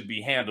things should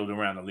be handled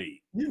around the league?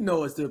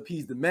 It's to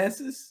appease the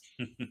masses.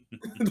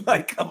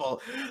 Like, come on.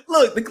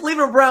 Look, the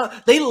Cleveland Browns,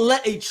 they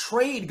let a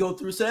trade go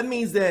through. So that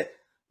means that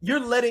you're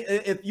letting,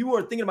 if you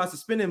were thinking about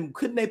suspending him,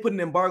 couldn't they put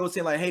an embargo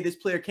saying like, hey, this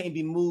player can't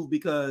be moved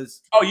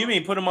because... Oh, you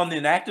mean put him on the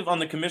inactive, on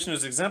the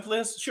commissioner's exempt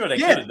list? Sure, they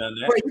could have done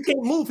that. Right, you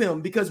can't move him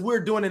because we're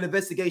doing an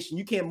investigation.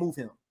 You can't move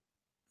him.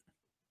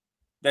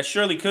 That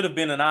surely could have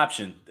been an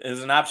option.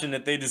 It's an option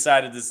that they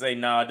decided to say,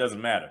 no, it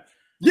doesn't matter.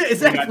 Yeah,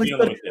 exactly.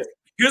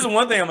 Here's the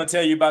one thing I'm going to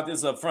tell you about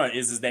this up front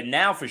is that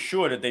now for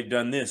sure that they've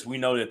done this, we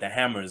know that the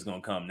hammer is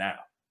going to come now.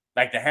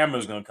 Like the hammer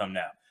is going to come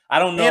now. I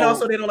don't know. And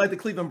also they don't like the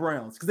Cleveland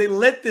Browns because they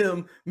let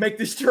them make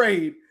this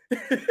trade.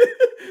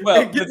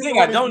 Well, the thing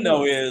I don't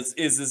know is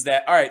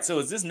that, all right, so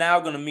is this now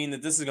going to mean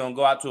that this is going to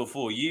go out to a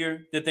full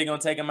year that they're going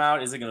to take them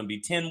out? Is it going to be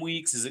 10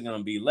 weeks? Is it going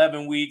to be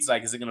 11 weeks?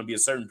 Like, is it going to be a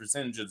certain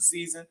percentage of the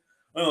season?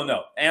 I don't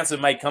know. Answer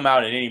might come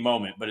out at any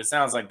moment, but it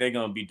sounds like they're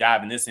going to be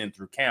diving this in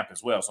through camp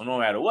as well. So no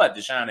matter what,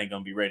 Deshaun ain't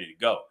going to be ready to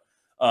go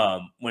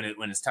when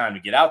it's time to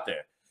get out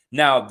there.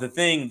 Now, the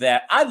thing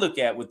that I look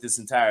at with this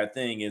entire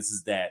thing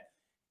is that,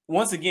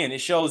 once again, it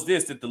shows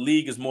that the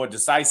league is more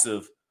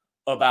decisive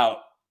about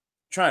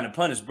trying to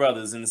punish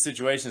brothers in the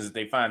situations that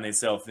they find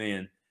themselves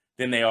in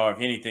than they are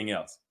of anything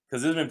else.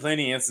 Because there's been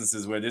plenty of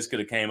instances where this could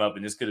have came up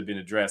and this could have been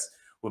addressed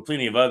with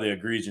plenty of other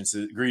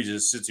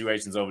egregious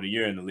situations over the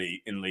year in the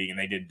league, and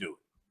they didn't do it.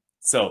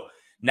 So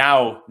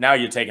now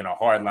you're taking a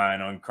hard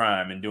line on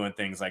crime and doing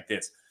things like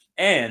this.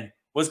 And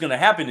what's going to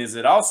happen is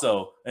that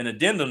also an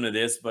addendum to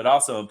this, but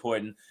also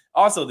important.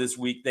 Also this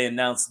week, they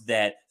announced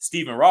that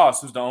Stephen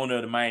Ross, who's the owner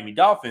of the Miami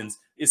Dolphins,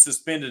 is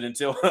suspended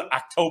until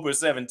October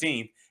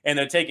 17th. And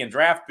they're taking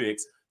draft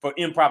picks for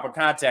improper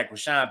contact with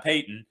Sean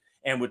Payton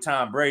and with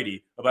Tom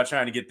Brady about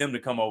trying to get them to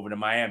come over to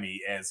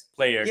Miami as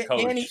player,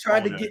 coach. And he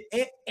tried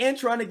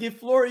trying to get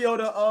Florio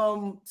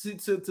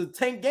to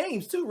tank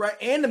games too, right?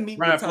 And to meet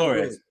Brian with Tom Flores.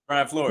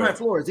 Brady. Brian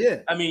Flores, yeah.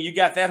 I mean, you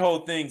got that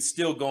whole thing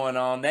still going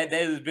on.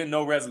 There's been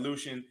no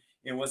resolution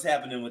in what's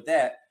happening with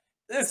that.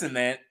 Listen,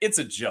 man, it's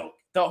a joke.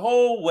 The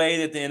whole way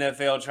that the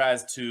NFL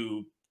tries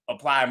to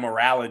apply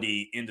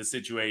morality into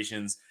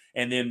situations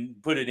and then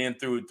put it in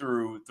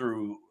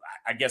through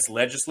I guess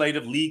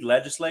league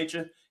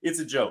legislature, it's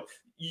a joke.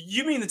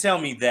 You mean to tell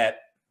me that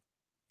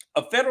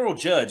a federal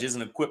judge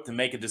isn't equipped to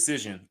make a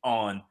decision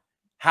on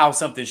how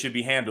something should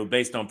be handled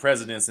based on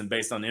precedents and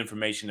based on the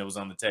information that was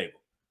on the table?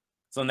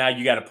 So now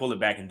you got to pull it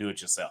back and do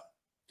it yourself.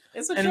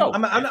 It's a joke.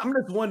 I'm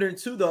just wondering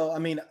too, though. I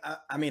mean,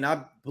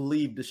 I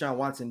believe Deshaun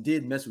Watson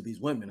did mess with these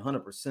women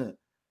 100%,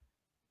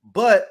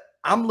 but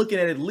I'm looking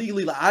at it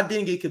legally. Like, I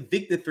didn't get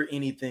convicted for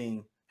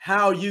anything.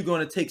 How are you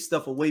going to take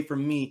stuff away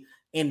from me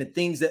and the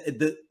things that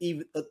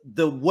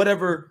the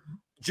whatever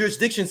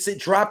jurisdiction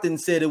dropped and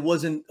said it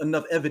wasn't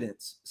enough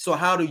evidence? So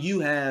how do you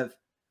have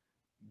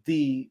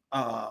the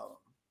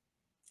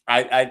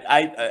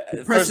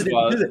precedent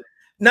to do that?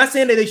 Not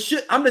saying that they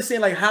should. I'm just saying,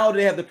 like, how do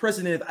they have the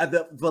precedent?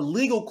 The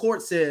legal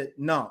court said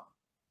no.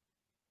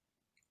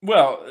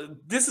 Well,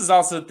 this is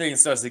also the thing that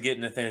starts to get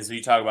into things when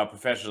you talk about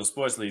professional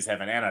sports leagues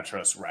having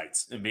antitrust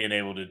rights and being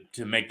able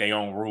to make their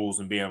own rules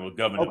and being able to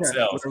govern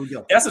themselves.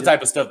 That's the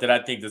type of stuff that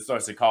I think that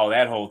starts to call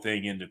that whole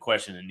thing into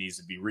question and needs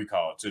to be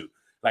recalled too.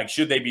 Like,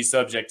 should they be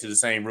subject to the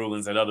same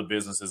rulings that other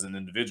businesses and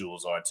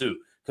individuals are too?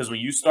 Because when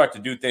you start to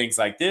do things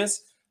like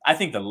this, I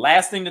think the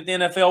last thing that the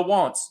NFL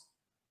wants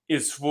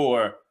is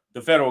for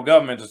the federal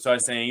government to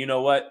start saying, you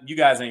know what, you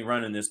guys ain't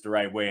running this the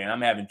right way. And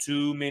I'm having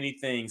too many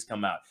things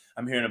come out.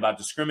 I'm hearing about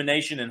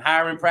discrimination in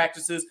hiring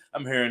practices.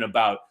 I'm hearing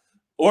about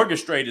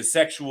orchestrated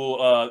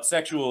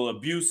sexual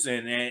abuse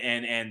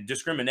and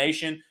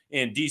discrimination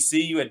in DC.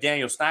 You had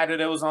Daniel Snyder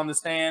that was on the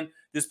stand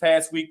this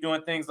past week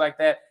doing things like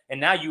that. And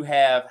now you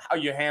have how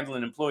you're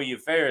handling employee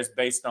affairs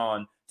based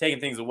on taking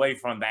things away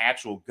from the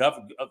actual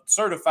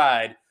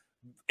certified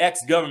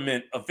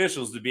ex-government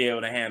officials to be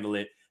able to handle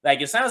it. Like,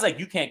 it sounds like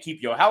you can't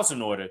keep your house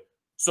in order,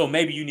 so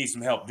maybe you need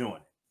some help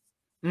doing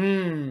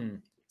it.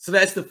 So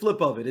that's the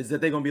flip of it, is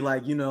that they're going to be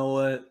like, you know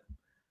what?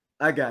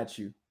 I got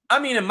you. I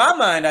mean, in my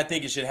mind, I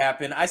think it should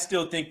happen. I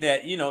still think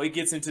that, it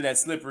gets into that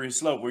slippery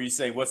slope where you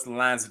say, what's the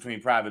lines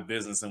between private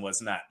business and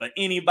what's not? But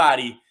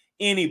anybody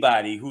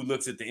who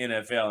looks at the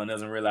NFL and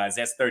doesn't realize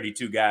that's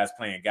 32 guys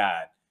playing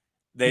God,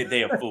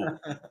 they a fool.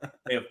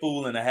 They're a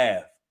fool and a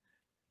half.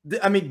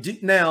 I mean,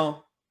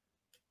 now,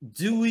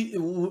 do we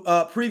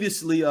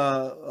previously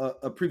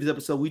a previous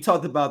episode we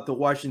talked about the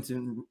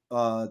Washington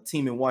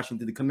team in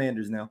Washington, the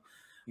Commanders. Now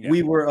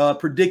we were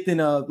predicting,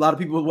 a lot of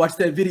people watched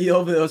that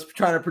video of us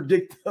trying to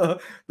predict the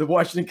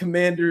Washington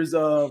Commanders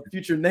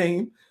future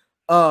name.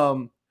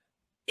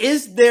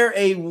 Is there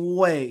a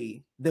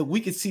way that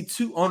we could see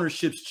two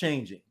ownerships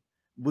changing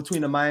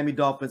between the Miami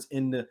Dolphins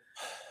and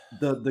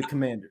the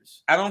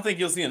Commanders? I don't think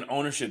you'll see an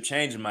ownership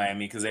change in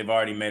Miami because they've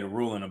already made a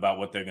ruling about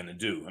what they're going to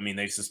do. I mean,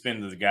 they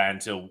suspended the guy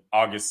until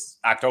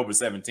October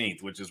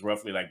 17th, which is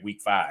roughly like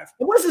week 5.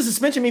 What does the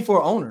suspension mean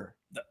for an owner?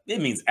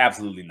 It means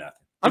absolutely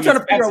nothing. I'm trying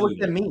to figure out what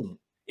that means.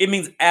 It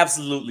means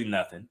absolutely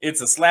nothing. It's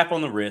a slap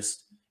on the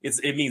wrist.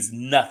 It means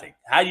nothing.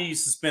 How do you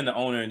suspend the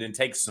owner and then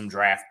take some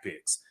draft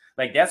picks?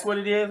 Like, that's what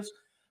it is?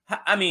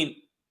 I mean,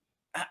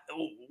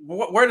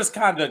 where does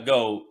conduct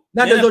go?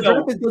 Now, does the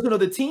draft picks go to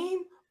another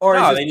team? Or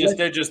no,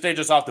 they're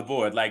just off the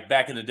board. Like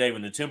back in the day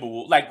when the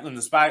Timberwolves, when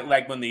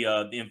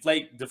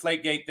the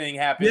Deflategate thing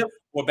happened,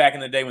 or back in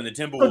the day when the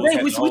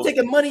Timberwolves. So we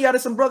taking money out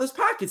of some brothers'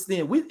 pockets.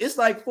 Then it's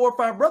like 4 or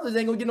 5 brothers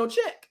ain't gonna get no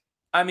check.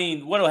 I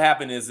mean, what'll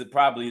happen is that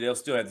probably they'll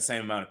still have the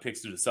same amount of picks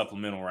through the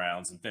supplemental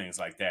rounds and things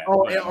like that.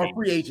 Or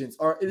free agents.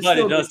 But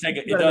it does take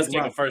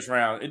a first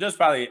round. It does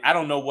probably. I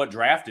don't know what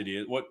draft it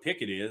is, what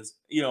pick it is.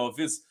 If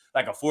it's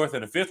like a 4th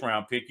and a 5th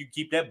round pick, you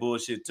keep that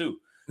bullshit too.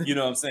 You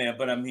know what I'm saying?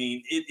 But I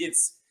mean,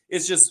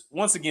 it's just,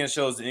 once again,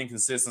 shows the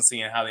inconsistency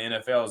in how the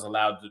NFL is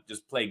allowed to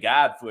just play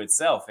God for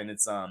itself. And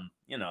it's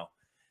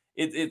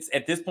it's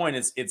at this point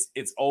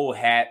it's old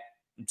hat.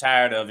 I'm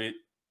tired of it.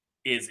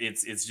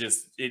 It's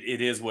just it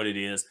is what it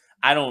is.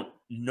 I don't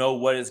know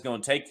what it's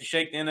going to take to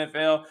shake the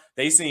NFL.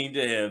 They seem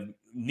to have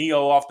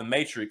Neo off the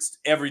Matrix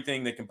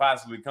everything that can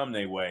possibly come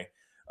their way.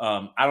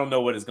 I don't know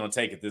what it's going to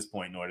take at this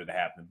point in order to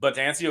happen. But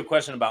to answer your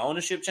question about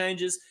ownership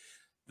changes,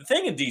 the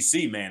thing in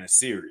DC, man, is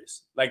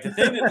serious. Like the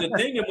thing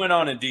that went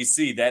on in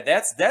DC,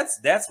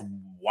 that's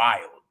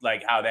wild.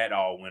 Like how that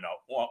all went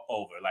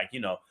over. Like,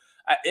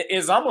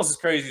 it's almost as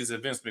crazy as a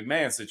Vince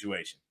McMahon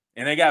situation.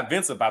 And they got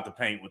Vince about to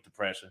paint with the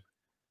pressure.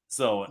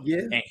 So,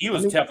 and he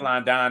was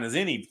Teflon Don as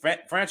any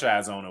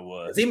franchise owner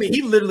was. I mean,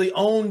 he literally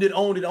owned it,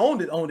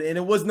 and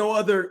there was no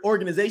other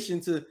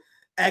organization to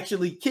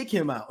actually kick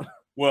him out.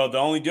 Well, the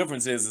only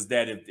difference is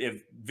that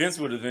if Vince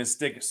would have been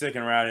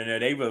sticking around in there,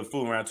 they would have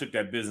fooled around, took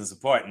that business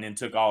apart, and then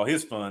took all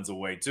his funds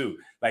away too.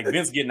 Like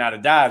Vince getting out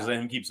of Dodge, let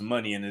him keep some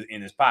money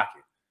in his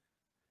pocket.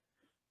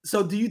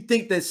 So, do you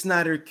think that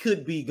Snyder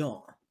could be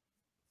gone?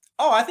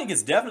 Oh, I think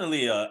it's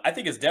definitely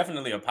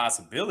a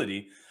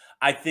possibility.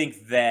 I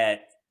think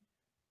that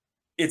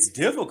it's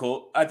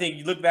difficult. I think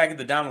you look back at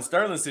the Donald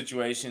Sterling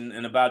situation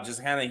and about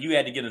just kind of you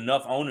had to get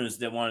enough owners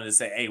that wanted to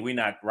say, "Hey, we're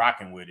not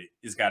rocking with it.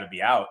 It's got to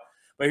be out."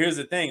 But here's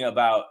the thing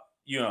about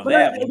they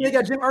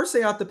got Jim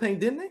Irsay out the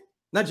paint, didn't they?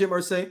 Not Jim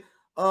Irsay,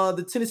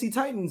 the Tennessee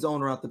Titans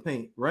owner out the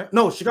paint, right?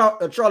 No,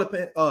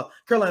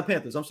 Carolina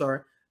Panthers. I'm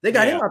sorry, they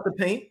got him out the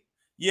paint.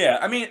 Yeah,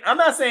 I mean, I'm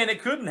not saying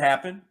it couldn't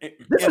happen.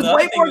 This is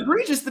way more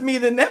egregious to me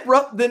than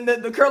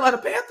the Carolina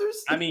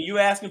Panthers. I mean, you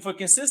asking for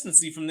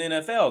consistency from the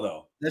NFL,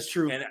 though. That's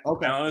true. And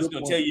I'm just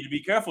going to tell you to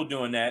be careful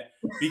doing that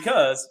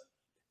because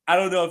I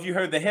don't know if you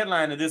heard the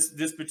headline of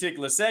this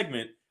particular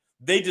segment.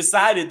 They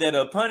decided that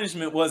a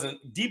punishment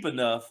wasn't deep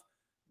enough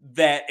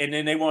and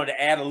then they wanted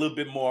to add a little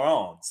bit more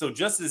on. So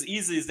just as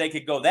easy as they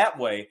could go that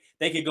way,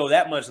 they could go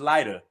that much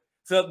lighter.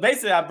 So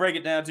basically, I break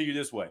it down to you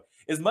this way.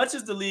 As much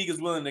as the league is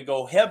willing to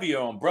go heavier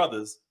on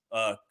brothers,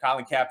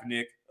 Colin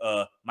Kaepernick,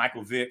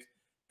 Michael Vick,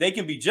 they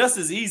can be just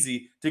as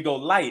easy to go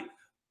light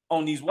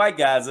on these white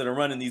guys that are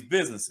running these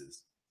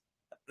businesses.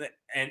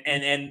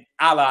 And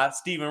a la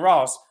Stephen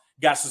Ross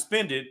got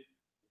suspended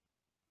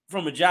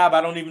from a job.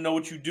 I don't even know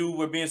what you do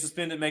where being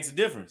suspended makes a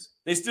difference.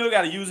 They still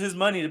got to use his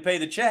money to pay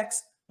the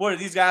checks. What, are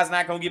these guys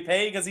not going to get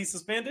paid because he's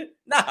suspended?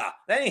 Nah,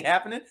 that ain't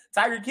happening.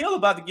 Tyreek Hill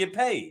about to get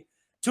paid.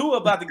 Tua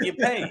about to get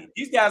paid.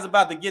 These guys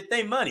about to get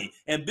their money,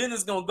 and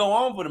business going to go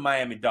on for the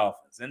Miami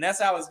Dolphins, and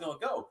that's how it's going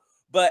to go.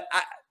 But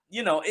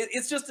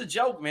it's just a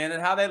joke, man,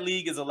 and how that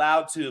league is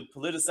allowed to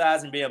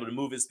politicize and be able to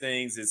move its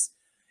things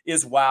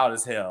is wild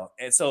as hell.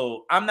 And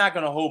so I'm not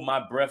going to hold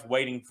my breath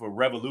waiting for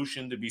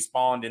revolution to be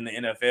spawned in the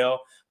NFL.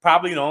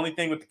 Probably the only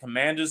thing with the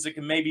Commanders that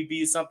can maybe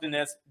be something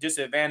that's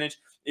disadvantaged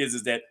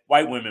is that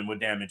white women were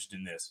damaged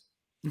in this.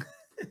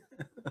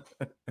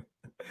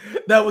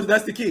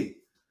 That's the key.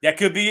 That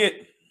could be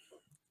it.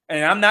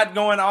 And I'm not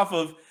going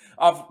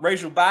off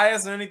racial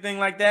bias or anything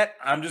like that.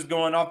 I'm just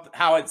going off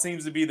how it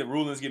seems to be the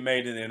rulings get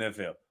made in the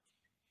NFL.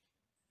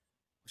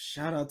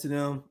 Shout out to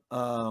them.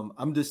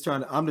 I'm just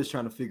trying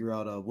to figure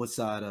out what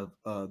side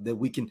of that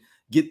we can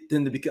get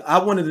them to become. I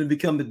wanted them to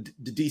become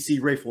the DC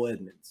Rayful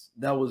Edmonds.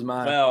 That was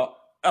my. Well,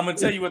 I'm gonna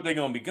tell you what they're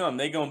gonna become.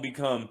 They're gonna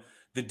become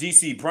the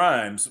DC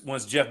Primes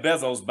once Jeff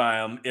Bezos buy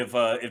them. If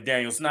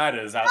Daniel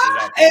Snyder is out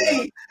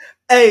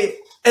Hey,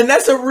 and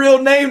that's a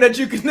real name that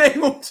you can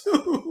name them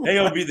too.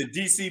 They'll be the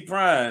DC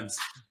Primes.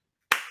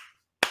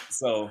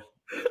 So,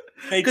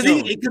 because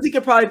he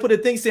could probably put a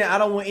thing saying, "I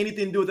don't want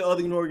anything to do with the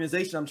other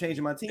organization. I'm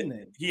changing my team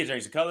name." He can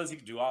change the colors. He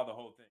can do all the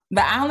whole thing.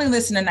 The I Only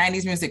Listen to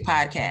 90s Music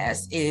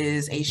podcast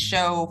is a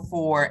show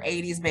for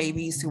 80s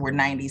babies who were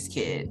 90s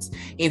kids.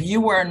 If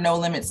you were a No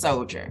Limit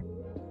soldier,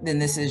 then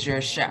this is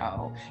your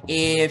show.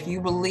 If you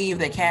believe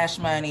that Cash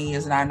Money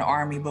is not an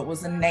army but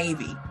was a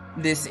Navy,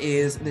 this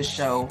is the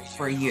show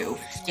for you.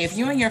 If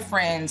you and your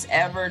friends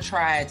ever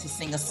tried to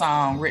sing a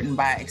song written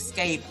by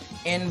Escape,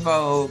 In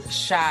Vogue,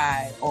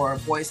 Shy, or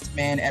Boyz II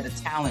Men at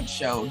a talent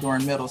show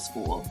during middle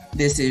school,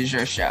 this is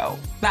your show.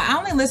 The I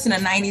Only Listen to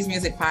 90s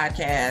Music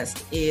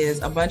podcast is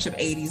a bunch of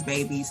 80s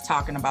babies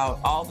talking about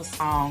all the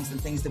songs and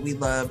things that we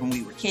loved when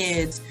we were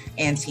kids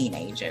and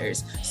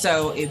teenagers.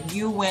 So if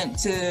you went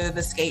to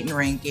the skating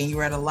rink and you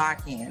were at a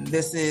lock-in,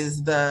 this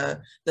is the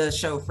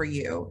show for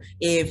you.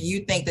 If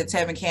you think that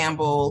Tevin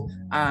Campbell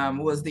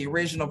was the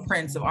original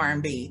Prince of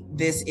R&B,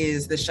 this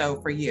is the show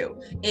for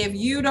you. If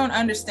you don't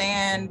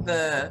understand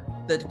the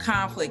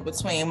conflict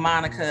between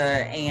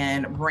Monica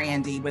and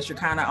Brandy, but you're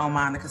kind of on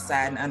Monica's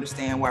side and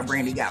understand why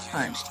Brandy got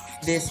punched,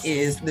 this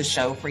is the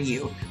show for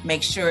you.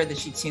 Make sure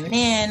that you tune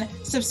in,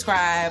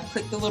 subscribe,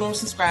 click the little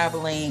subscribe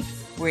link.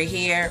 We're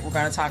here. We're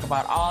going to talk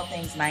about all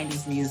things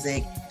 90s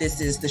music.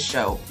 This is the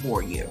show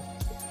for you.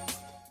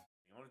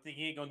 The only thing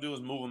he ain't going to do is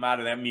move him out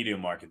of that media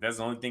market. That's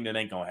the only thing that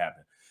ain't going to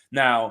happen.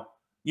 Now,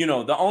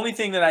 the only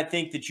thing that I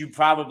think that you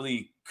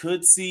probably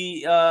could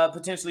see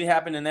potentially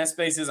happen in that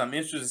space is I'm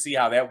interested to see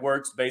how that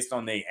works based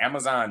on the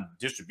Amazon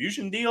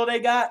distribution deal they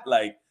got.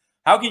 Like,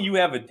 how can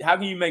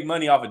you make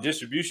money off a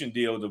distribution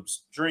deal to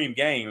stream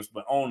games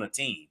but own a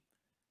team?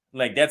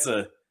 Like,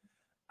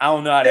 I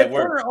don't know how that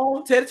works.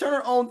 Ted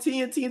Turner on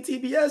TNT and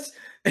TBS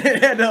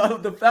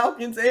and the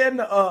Falcons and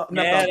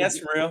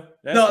that's real.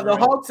 The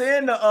Hawks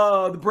and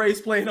the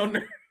Braves playing on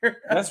there.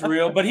 That's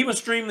real. But he was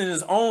streaming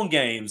his own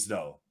games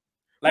though.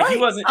 Like right. He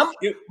wasn't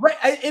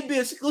it'd be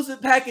an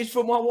exclusive package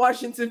for my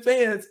Washington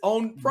fans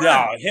on Prime.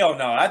 No, hell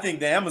no. I think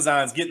the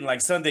Amazon's getting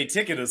like Sunday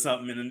Ticket or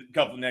something in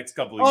the next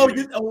couple of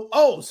years.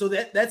 So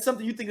that's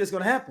something you think that's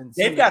going to happen.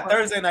 They've got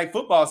Thursday Night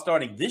Football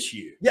starting this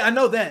year. Yeah, I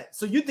know that.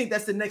 So you think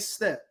that's the next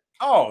step?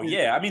 Oh,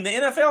 yeah. I mean, the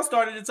NFL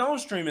started its own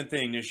streaming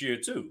thing this year,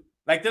 too.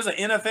 Like, there's an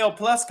NFL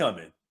Plus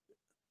coming.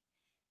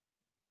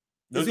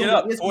 Look it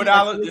up.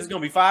 $4. It's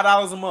going to be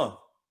 $5 a month.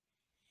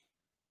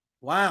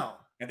 Wow.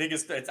 I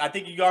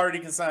think you already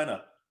can sign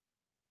up.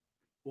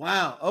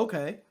 Wow.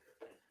 Okay.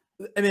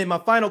 And then my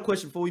final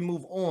question before we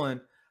move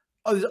on: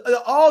 is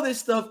all this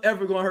stuff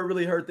ever going to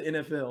really hurt the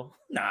NFL?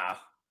 Nah.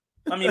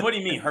 I mean, what do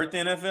you mean hurt the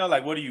NFL?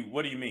 Like, what do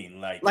you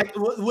mean? Like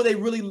will they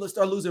really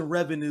start losing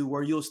revenue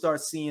where you'll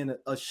start seeing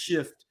a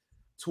shift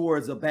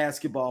towards a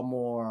basketball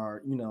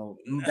more,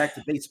 back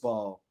to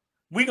baseball?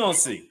 We're going to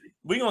see.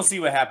 We're going to see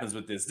what happens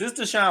with this. This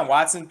Deshaun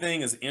Watson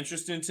thing is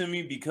interesting to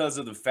me because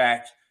of the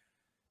fact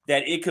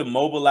that it could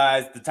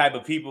mobilize the type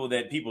of people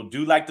that people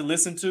do like to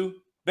listen to,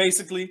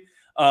 basically.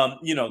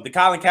 The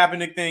Colin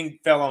Kaepernick thing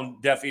fell on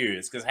deaf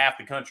ears because half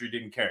the country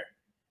didn't care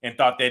and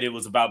thought that it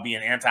was about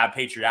being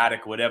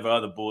anti-patriotic or whatever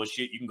other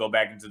bullshit. You can go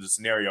back into the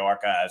scenario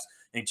archives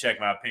and check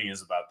my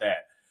opinions about that.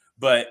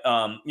 But,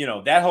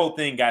 that whole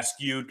thing got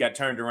skewed, got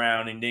turned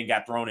around, and then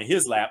got thrown in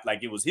his lap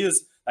like it was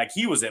like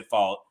he was at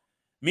fault.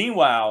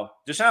 Meanwhile,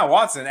 Deshaun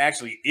Watson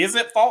actually is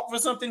at fault for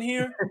something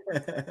here.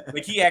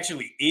 Like he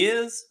actually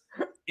is.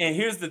 And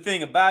here's the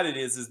thing about it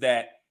is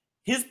that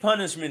his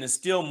punishment is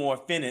still more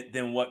finite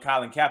than what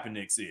Colin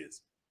Kaepernick's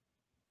is.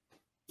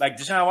 Like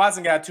Deshaun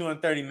Watson got a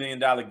 $230 million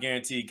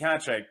guaranteed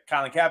contract.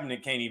 Colin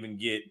Kaepernick can't even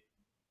get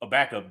a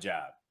backup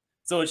job.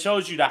 So it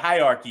shows you the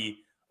hierarchy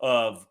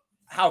of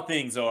how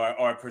things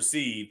are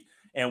perceived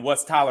and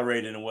what's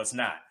tolerated and what's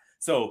not.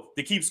 So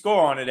to keep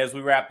score on it as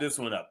we wrap this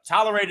one up,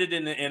 tolerated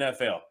in the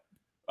NFL,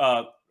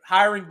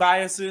 hiring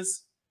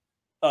biases,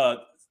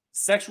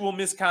 sexual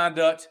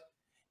misconduct,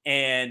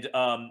 and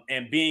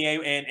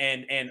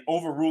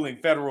overruling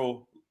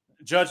federal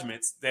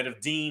judgments that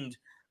have deemed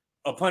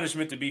a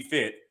punishment to be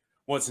fit.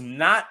 What's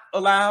not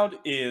allowed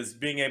is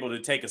being able to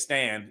take a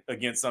stand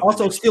against something.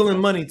 Also stealing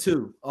money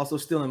too.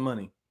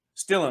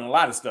 Stealing a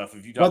lot of stuff.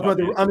 If you talk about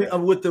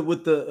with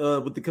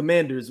the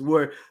Commanders,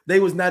 where they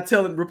was not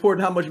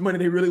reporting how much money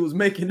they really was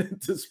making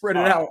to spread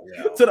it out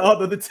to the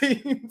other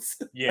teams.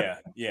 Yeah.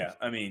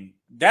 I mean,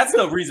 that's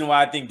the reason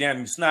why I think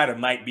Daniel Snyder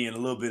might be in a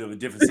little bit of a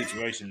different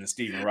situation than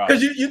Stephen Ross.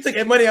 Because you took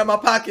that money out of my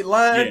pocket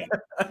line.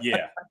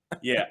 Yeah.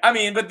 I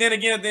mean, but then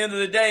again, at the end of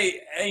the day,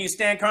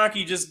 Stan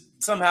Kroenke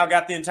just somehow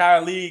got the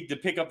entire league to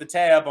pick up the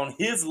tab on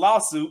his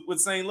lawsuit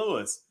with St.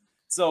 Louis.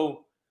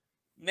 So,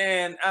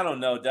 Man, I don't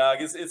know, dog.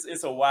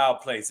 It's a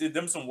wild place.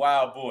 Them some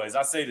wild boys.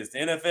 I say this: the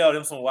NFL,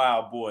 them some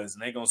wild boys,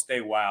 and they gonna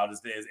stay wild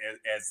as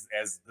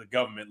the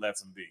government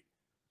lets them be.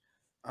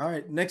 All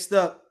right, next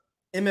up,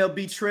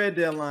 MLB trade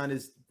deadline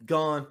is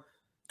gone.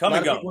 Come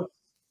and go.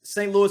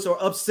 St. Louis are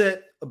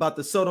upset about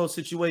the Soto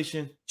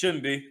situation.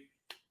 Shouldn't be.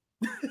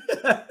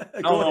 I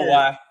don't know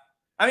why.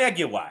 I mean, I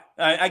get why.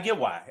 I get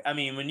why. I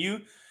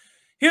mean,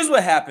 here's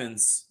what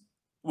happens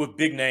with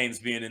big names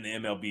being in the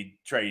MLB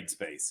trade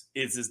space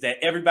is that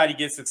everybody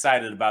gets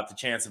excited about the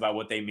chance about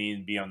what they mean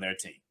to be on their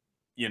team,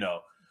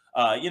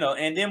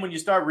 and then when you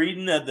start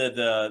reading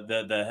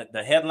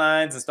the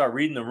headlines and start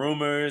reading the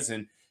rumors,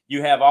 and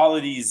you have all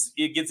of these,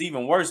 it gets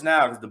even worse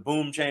now because the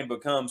boom chamber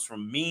comes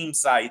from meme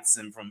sites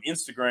and from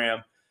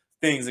Instagram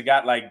things that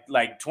got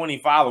like 20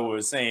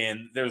 followers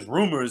saying there's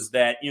rumors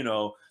that,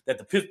 that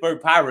the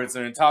Pittsburgh Pirates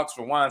are in talks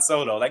for Juan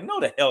Soto. Like,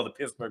 no, the hell the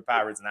Pittsburgh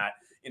Pirates not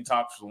in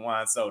talks for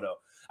Juan Soto.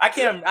 I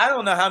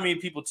don't know how many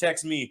people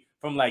text me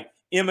from like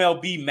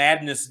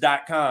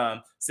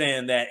MLBmadness.com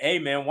saying that, hey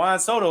man, Juan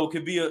Soto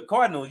could be a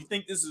Cardinal. You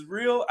think this is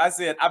real? I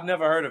said, I've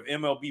never heard of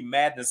MLB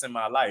Madness in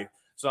my life.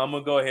 So I'm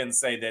going to go ahead and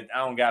say that I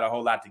don't got a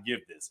whole lot to give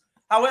this.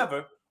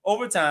 However,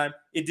 over time,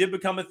 it did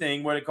become a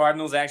thing where the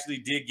Cardinals actually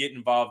did get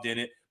involved in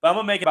it. But I'm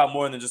going to make it about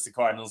more than just the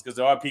Cardinals because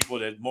there are people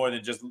that more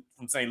than just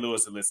from St.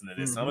 Louis that listen to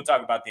this. Mm-hmm. So I'm going to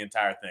talk about the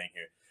entire thing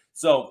here.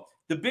 So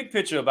the big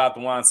picture about the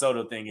Juan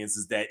Soto thing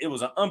is that it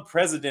was an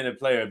unprecedented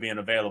player being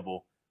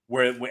available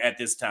at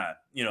this time.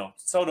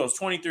 Soto's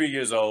 23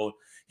 years old.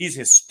 He's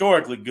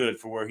historically good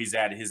for where he's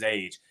at his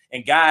age.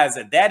 And guys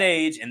at that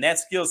age and that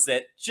skill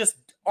set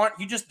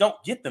you just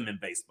don't get them in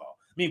baseball.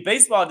 I mean,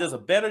 baseball does a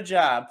better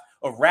job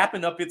of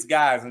wrapping up its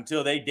guys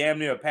until they damn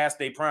near past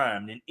their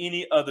prime than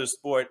any other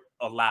sport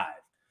alive.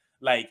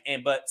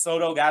 But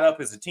Soto got up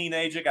as a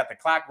teenager, got the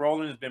clock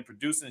rolling, has been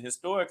producing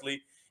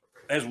historically,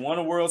 has won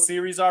a World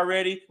Series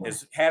already,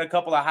 has had a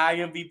couple of high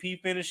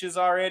MVP finishes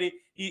already.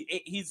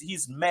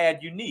 He's mad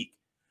unique.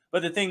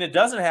 But the thing that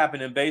doesn't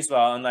happen in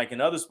baseball, unlike in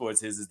other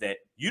sports, is that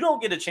you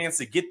don't get a chance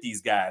to get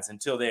these guys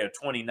until they are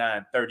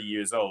 29, 30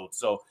 years old.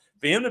 So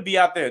for him to be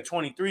out there at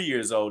 23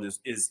 years old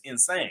is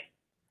insane.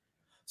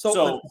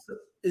 So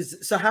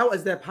how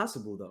is that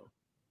possible, though?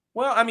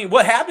 Well, I mean,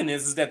 what happened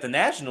is that the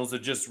Nationals are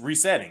just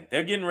resetting.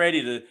 They're getting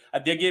ready.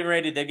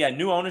 They've got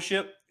new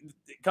ownership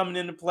coming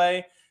into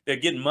play. They're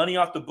getting money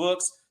off the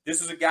books.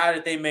 This is a guy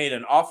that they made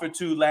an offer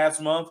to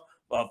last month,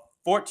 a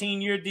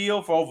 14-year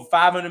deal for over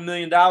 $500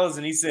 million.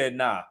 And he said,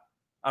 nah,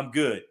 I'm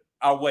good.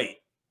 I'll wait.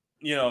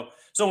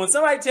 So when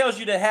somebody tells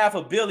you that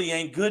 $500 million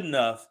ain't good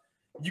enough,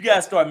 you got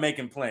to start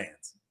making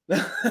plans.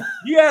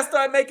 You got to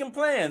start making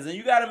plans, and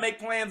you got to make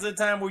plans at a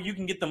time where you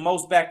can get the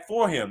most back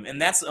for him.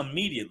 And that's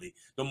immediately.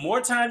 The more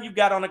time you've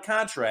got on a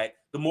contract,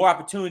 the more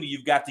opportunity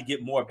you've got to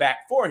get more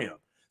back for him.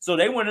 So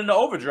they went into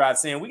overdrive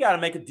saying, we got to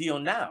make a deal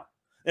now.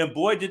 And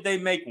boy, did they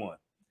make one.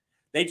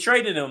 They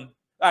traded him.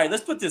 All right,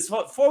 let's put this,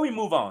 before we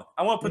move on,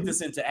 I want to put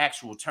this into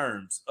actual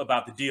terms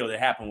about the deal that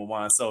happened with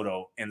Juan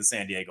Soto and the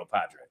San Diego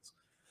Padres.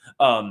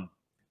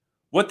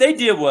 What they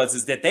did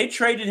is that they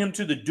traded him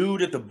to the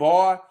dude at the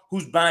bar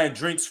who's buying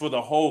drinks for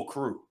the whole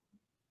crew.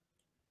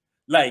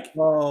 They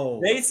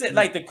said,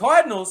 the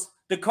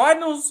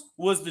Cardinals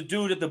was the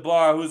dude at the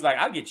bar who's like,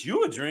 I'll get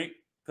you a drink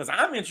because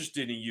I'm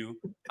interested in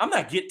you. I'm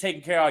not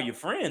taking care of all your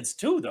friends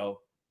too,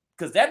 though,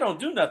 because that don't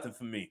do nothing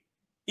for me.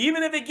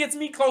 Even if it gets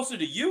me closer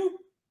to you,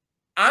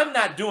 I'm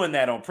not doing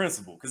that on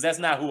principle because that's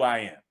not who I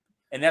am.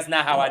 And that's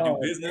not how I do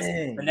business.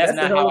 Dang. And that's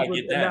not how I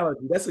get down.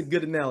 That's a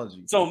good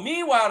analogy. So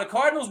meanwhile, the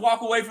Cardinals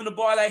walk away from the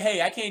bar like,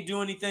 hey, I can't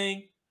do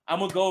anything. I'm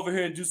going to go over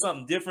here and do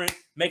something different,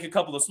 make a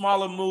couple of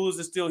smaller moves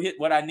and still hit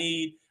what I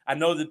need. I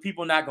know that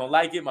people are not going to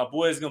like it. My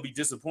boy is going to be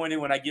disappointed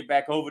when I get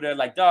back over there.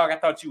 Like, dog, I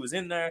thought you was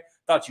in there.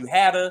 Thought you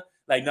had her.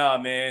 Like, nah,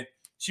 man.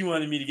 She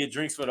wanted me to get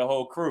drinks for the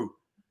whole crew.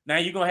 Now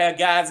you're going to have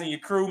guys in your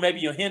crew, maybe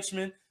your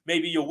henchman,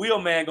 maybe your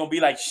wheelman going to be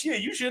like,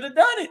 shit, you should have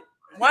done it.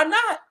 Why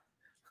not?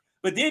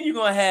 But then you're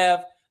going to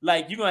have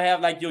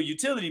your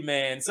utility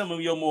man, some of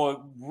your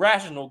more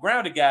rational,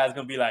 grounded guys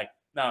going to be like,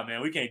 nah,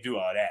 man, we can't do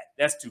all that.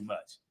 That's too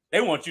much.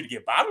 They want you to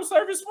get bottle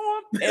service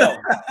for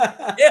them?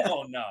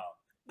 Hell no.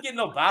 You get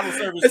no bottle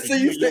service. So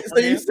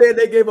you said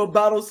they gave a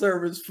bottle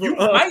service for you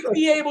might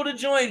be able to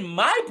join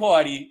my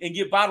party and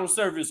get bottle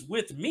service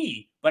with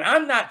me, but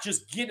I'm not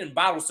just getting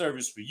bottle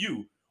service for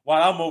you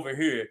while I'm over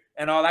here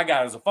and all I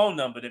got is a phone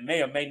number that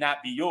may or may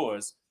not be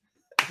yours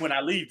when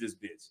I leave this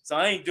bitch. So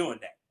I ain't doing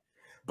that.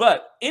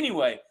 But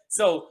anyway,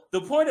 so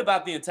the point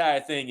about the entire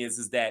thing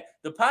is that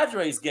the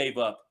Padres gave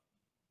up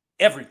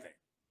everything.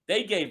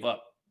 They gave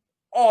up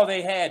all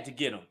they had to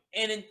get him.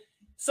 And then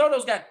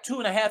Soto's got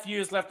 2.5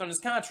 years left on his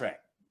contract.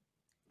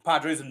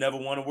 Padres have never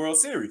won a World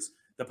Series.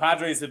 The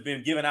Padres have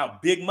been giving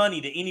out big money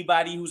to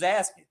anybody who's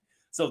asking.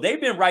 So they've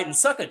been writing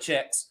sucker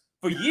checks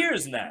for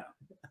years now.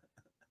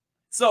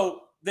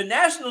 So the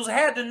Nationals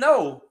had to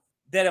know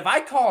that if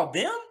I call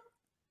them,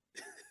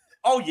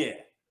 oh yeah,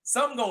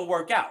 something gonna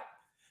work out.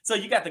 So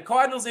you got the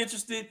Cardinals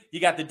interested, you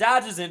got the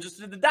Dodgers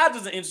interested. The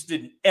Dodgers are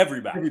interested in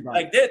everybody.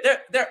 Like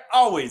they're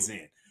always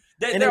in.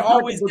 They're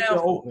always down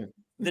for.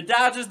 The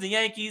Dodgers, the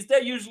Yankees,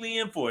 they're usually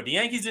in for it. The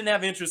Yankees didn't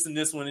have interest in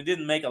this one. It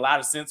didn't make a lot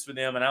of sense for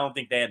them, and I don't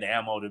think they had the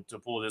ammo to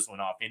pull this one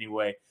off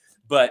anyway.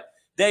 But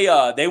they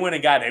went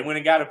and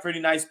got a pretty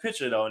nice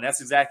pitcher though, and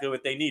that's exactly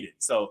what they needed.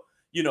 So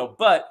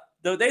but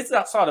they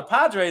saw the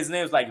Padres and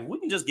they was like, if we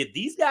can just get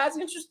these guys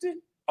interested,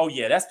 oh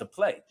yeah, that's the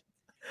play.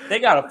 They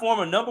got a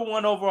former number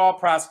 1 overall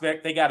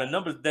prospect. They got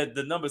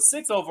the number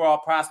 6 overall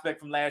prospect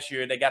from last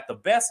year. They got the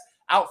best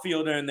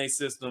outfielder in their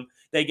system.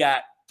 They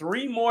got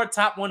 3 more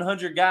top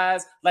 100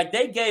 guys. Like,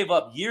 they gave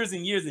up years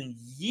and years and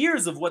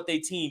years of what their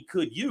team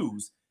could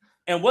use.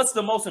 And what's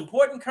the most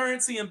important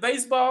currency in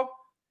baseball?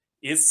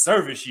 It's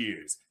service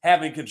years.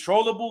 Having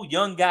controllable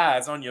young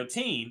guys on your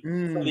team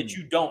so that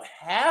you don't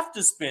have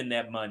to spend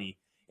that money,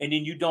 and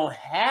then you don't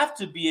have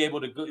to be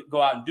able to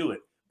go out and do it.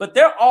 But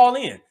they're all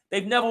in.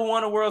 They've never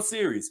won a World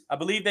Series. I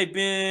believe they've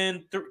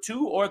been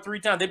 2 or 3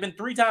 times. They've been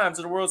 3 times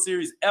in the World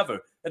Series ever.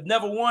 They've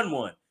never won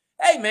one.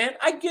 Hey, man,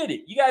 I get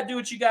it. You got to do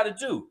what you got to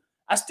do.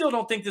 I still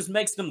don't think this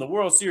makes them the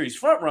World Series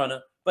front runner,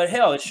 but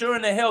hell, it sure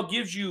in the hell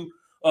gives you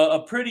a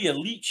pretty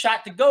elite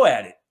shot to go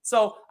at it.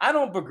 So I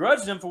don't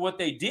begrudge them for what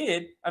they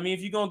did. I mean,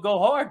 if you're going to go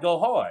hard, go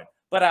hard.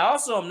 But I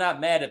also am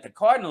not mad at the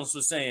Cardinals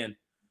for saying,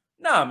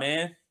 nah,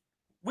 man,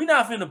 we're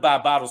not finna buy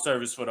bottle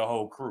service for the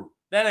whole crew.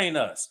 That ain't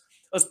us.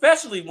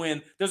 Especially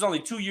when there's only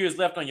 2 years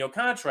left on your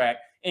contract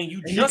and you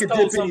just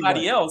told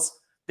somebody else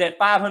that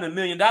 $500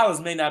 million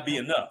may not be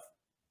enough.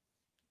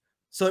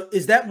 So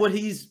is that what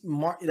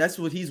that's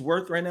what he's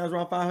worth right now, is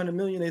around $500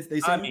 million? They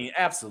say? I mean,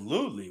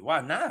 absolutely.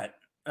 Why not?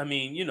 I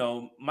mean,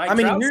 Mike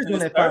Trout's in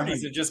his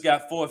 30s and just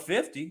got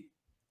 $450.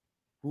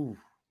 Ooh.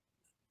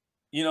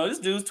 This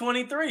dude's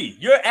 23.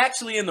 You're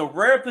actually in the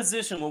rare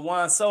position with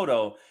Juan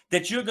Soto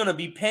that you're going to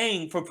be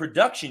paying for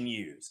production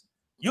years.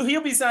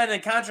 He'll be signing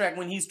a contract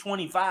when he's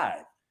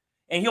 25,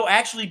 and he'll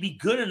actually be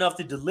good enough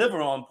to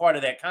deliver on part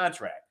of that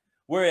contract.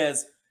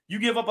 Whereas you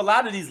give up a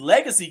lot of these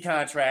legacy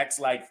contracts,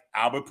 like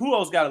Albert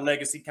Pujols got a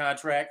legacy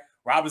contract,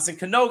 Robinson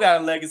Cano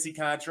got a legacy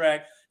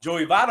contract,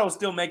 Joey Votto's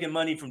still making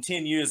money from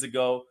 10 years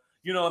ago.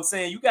 You know what I'm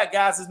saying? You got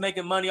guys that's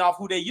making money off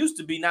who they used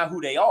to be, not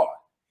who they are.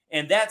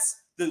 And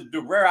that's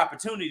the rare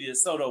opportunity that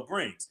Soto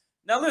brings.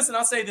 Now, listen,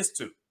 I'll say this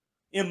too.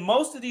 In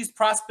most of these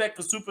prospect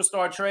for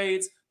superstar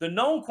trades, the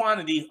known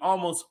quantity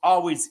almost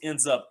always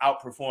ends up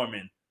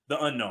outperforming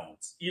the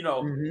unknowns.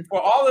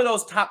 For all of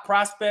those top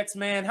prospects,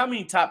 man, how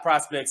many top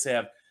prospects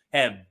have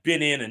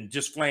been in and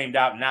just flamed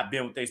out and not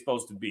been what they're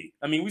supposed to be?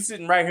 I mean, we're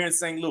sitting right here in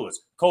St. Louis.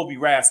 Kobe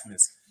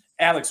Rasmus,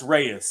 Alex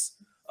Reyes,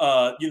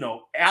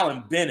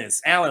 Alan Bennis,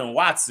 Alan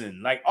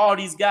Watson, like all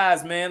these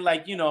guys, man,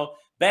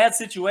 bad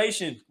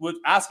situation with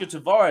Oscar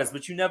Tavares,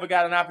 but you never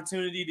got an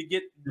opportunity to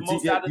get the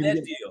most out of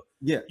that deal.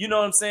 Yeah. You know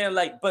what I'm saying?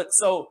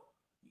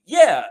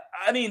 Yeah,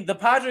 I mean, the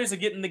Padres are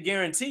getting the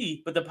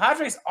guarantee, but the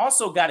Padres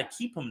also got to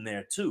keep him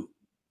there too.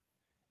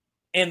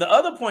 And the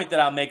other point that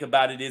I'll make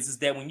about it is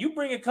that when you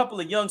bring a couple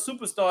of young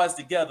superstars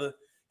together,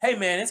 hey,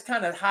 man, it's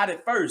kind of hot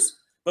at first,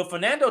 but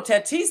Fernando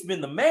Tatis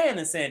been the man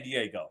in San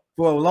Diego.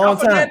 For a long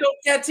time. Fernando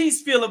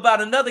Tatis feel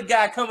about another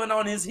guy coming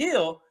on his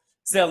hill,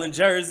 selling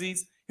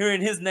jerseys,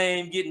 hearing his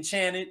name getting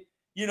chanted.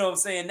 You know what I'm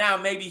saying? Now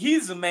maybe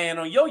he's a man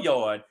on your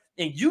yard,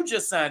 and you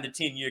just signed a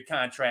 10-year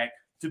contract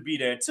to be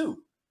there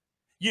too.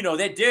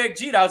 That Derek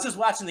Jeter, I was just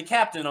watching The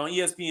Captain on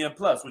ESPN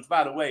Plus, which,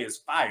 by the way, is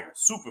fire,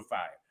 super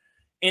fire.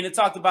 And it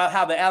talked about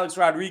how the Alex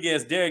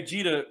Rodriguez, Derek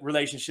Jeter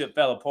relationship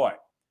fell apart.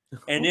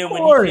 And then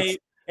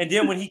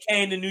when he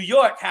came to New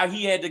York, how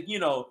he had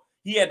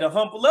to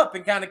humble up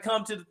and kind of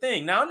come to the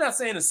thing. Now, I'm not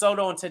saying that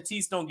Soto and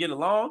Tatis don't get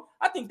along.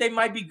 I think they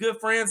might be good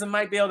friends and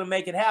might be able to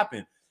make it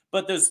happen.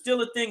 But there's still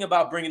a thing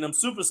about bringing them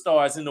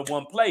superstars into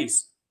one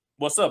place.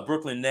 What's up,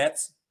 Brooklyn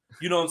Nets?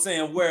 You know what I'm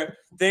saying? Where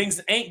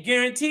things ain't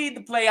guaranteed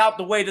to play out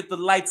the way that the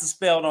lights are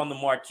spelled on the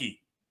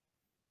marquee.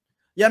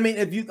 Yeah, I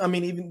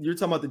mean, even you're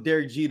talking about the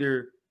Derek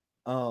Jeter,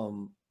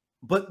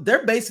 but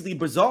they're basically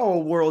bizarre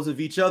worlds of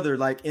each other,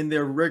 like in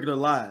their regular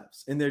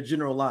lives, in their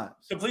general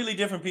lives. Completely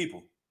different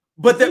people.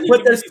 But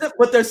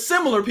they're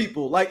similar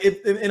people, like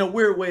in a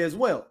weird way as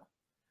well.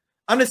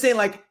 I'm just saying,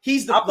 like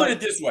I'll put it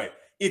this way: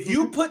 if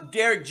you put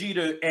Derek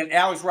Jeter and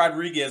Alex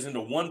Rodriguez into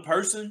one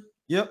person,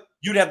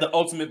 you'd have the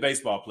ultimate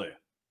baseball player.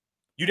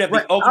 You'd have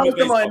the ultimate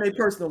baseball player. In their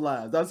personal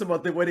lives. I'm talking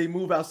about the way they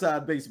move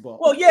outside baseball.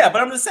 Well, yeah,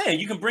 but I'm just saying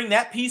you can bring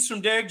that piece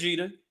from Derek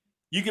Jeter.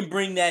 You can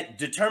bring that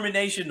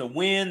determination to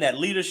win, that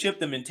leadership,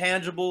 them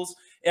intangibles,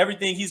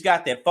 everything he's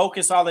got, that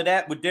focus, all of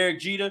that with Derek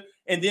Jeter,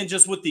 and then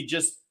just with the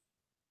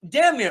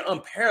damn near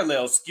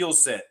unparalleled skill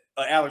set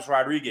of Alex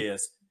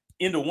Rodriguez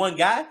into one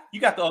guy,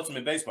 you got the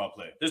ultimate baseball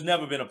player. There's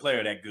never been a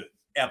player that good,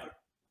 ever.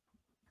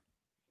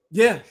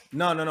 Yeah.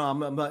 No.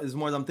 As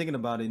more as I'm thinking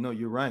about it, no,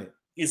 you're right.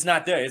 It's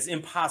not there. It's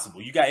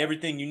impossible. You got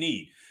everything you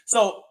need.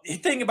 So the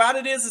thing about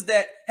it is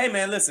that, hey,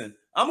 man, listen,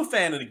 I'm a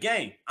fan of the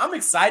game. I'm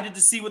excited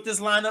to see what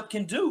this lineup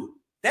can do.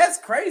 That's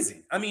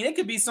crazy. I mean, it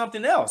could be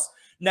something else.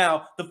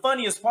 Now, the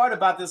funniest part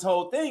about this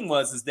whole thing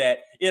is that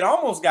it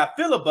almost got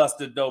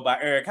filibustered, though, by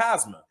Eric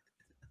Hosmer,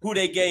 who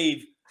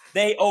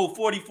they owe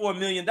 $44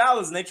 million,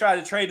 and they tried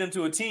to trade him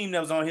to a team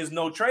that was on his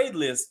no-trade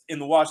list in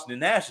the Washington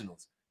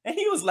Nationals. And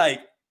he was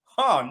like,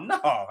 Oh, no,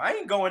 I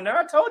ain't going there.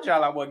 I told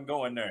y'all I wasn't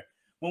going there.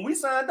 When we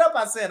signed up,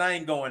 I said I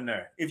ain't going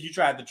there if you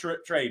tried to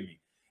trade me.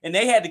 And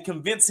they had to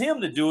convince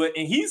him to do it.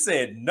 And he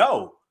said,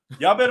 no,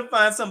 y'all better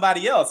find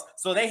somebody else.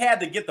 So they had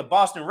to get the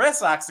Boston Red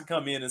Sox to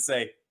come in and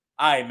say,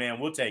 all right, man,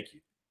 we'll take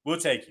you. We'll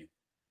take you.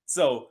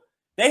 So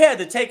they had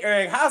to take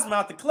Eric Hosmer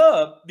out the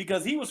club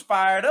because he was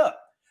fired up.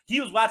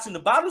 He was watching the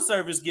bottle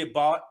service get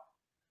bought,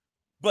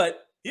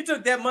 but he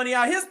took that money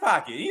out of his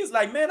pocket. He was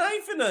like, man,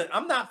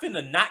 I'm not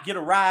finna not get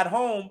a ride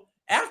home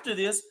after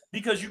this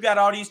because you got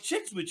all these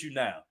chicks with you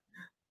now.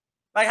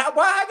 Like,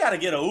 why I gotta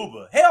get an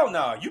Uber? Hell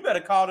no. You better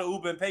call the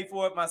Uber and pay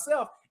for it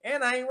myself.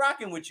 And I ain't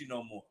rocking with you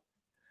no more.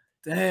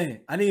 Dang,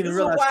 I didn't even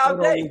realize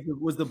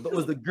was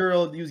the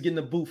girl you was getting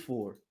the booth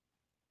for.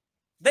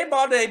 They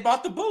bought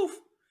the booth.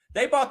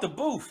 They bought the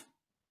booth.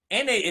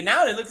 And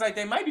now it looks like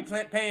they might be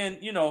paying,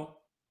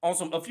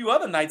 on a few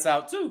other nights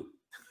out too.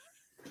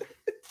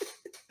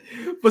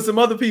 For some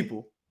other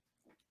people.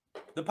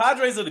 The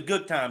Padres are the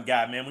good time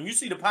guy, man. When you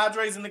see the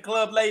Padres in the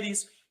club,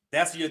 ladies,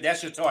 that's your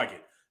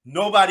target.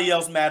 Nobody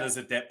else matters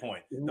at that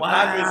point. The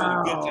Padres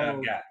are the good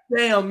time guy.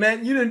 Damn,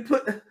 man, you didn't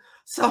put.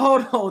 So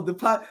hold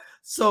on,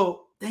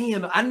 So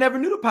damn, I never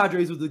knew the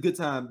Padres was the good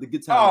time. The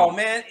good time. Oh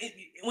man,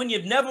 when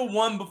you've never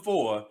won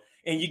before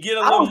and you get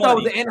a little money. I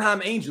was the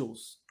Anaheim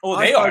Angels. Oh,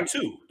 they are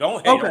too.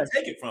 Don't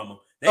take it from them.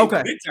 They're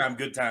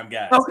good time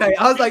guys. Okay,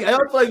 I was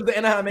like the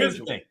Anaheim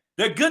Angels.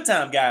 They're good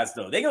time guys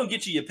though. They're gonna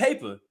get you your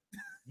paper,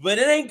 but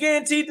it ain't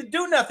guaranteed to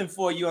do nothing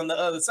for you on the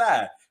other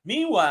side.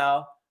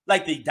 Meanwhile,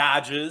 like the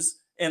Dodgers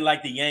and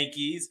like the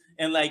Yankees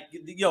and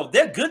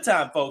they're good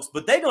time folks,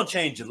 but they gonna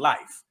change your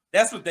life.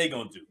 That's what they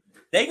gonna do.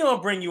 They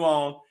gonna bring you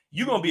on.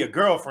 You're gonna be a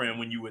girlfriend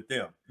when you with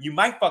them. You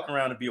might fuck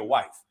around and be a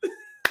wife.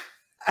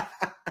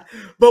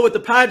 But with the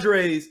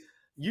Padres,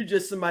 you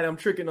just somebody I'm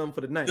tricking them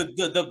for the night.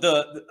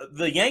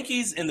 The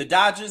Yankees and the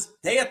Dodgers,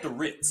 they at the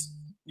Ritz.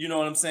 You know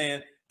what I'm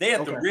saying? They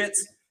at the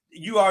Ritz.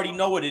 You already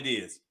know what it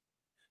is.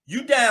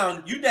 You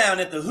down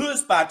at the hood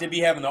spot to be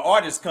having the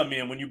artists come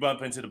in when you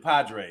bump into the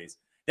Padres.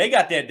 They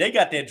got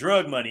that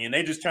drug money and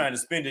they just trying to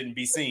spend it and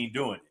be seen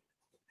doing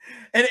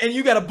it. And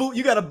you got a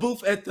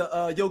booth at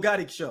the Yo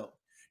Gotti show.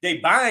 They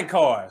buying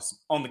cars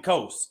on the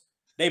coast.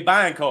 They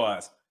buying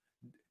cars.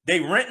 They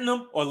renting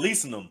them or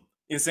leasing them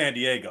in San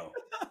Diego.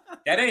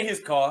 That ain't his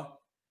car.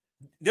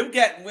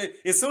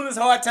 As soon as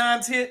hard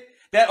times hit,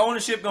 that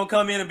ownership gonna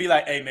come in and be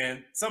like, hey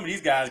man, some of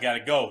these guys gotta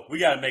go. We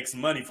gotta make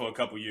some money for a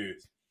couple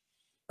years.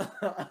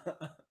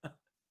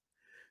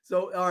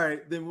 So all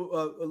right, then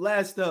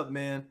last up,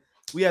 man.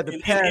 We had the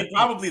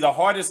probably the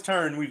hardest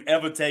turn we've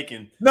ever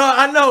taken. No,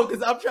 I know,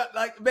 because I'm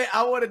trying. Man,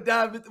 I want to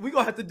dive in. We're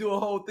gonna have to do a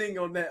whole thing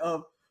on that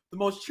of the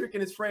most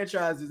trickingest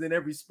franchises in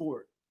every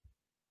sport.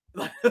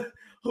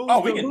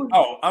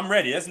 I'm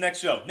ready. That's next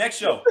show. Next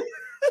show.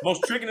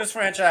 Most trickingest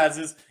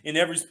franchises in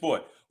every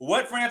sport.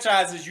 What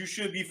franchises you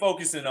should be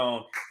focusing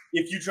on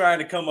if you're trying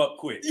to come up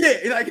quick?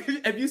 Yeah,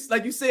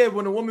 like you said,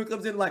 when a woman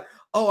comes in, like,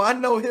 oh, I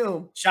know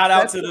him. Shout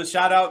out to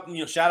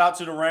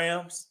the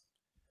Rams.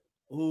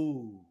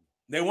 Ooh.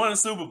 They won a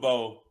Super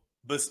Bowl,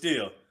 but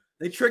still.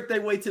 They tricked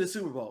their way to the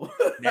Super Bowl.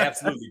 They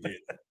absolutely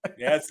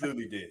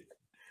did.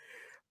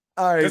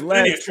 All right. There's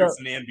plenty of tricks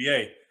in the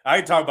NBA. I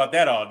can talk about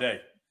that all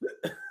day.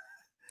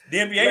 The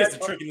NBA is the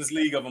trickingest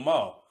league of them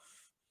all.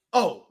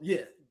 Oh,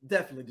 yeah.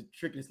 Definitely the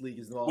trickiest league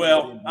is the all.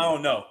 Well, I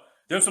don't know.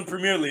 There's some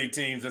Premier League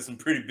teams that's some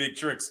pretty big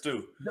tricks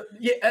too.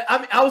 Yeah, I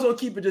mean, I was gonna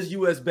keep it just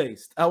US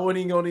based. I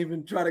wasn't gonna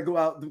even try to go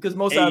out because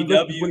most of the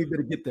time we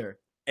better get there.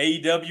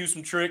 AEW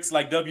some tricks,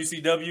 like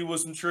WCW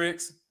was some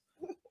tricks.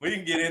 We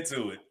can get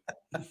into it.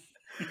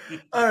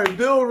 All right,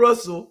 Bill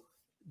Russell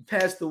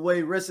passed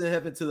away. Rest in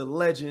heaven to the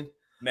legend.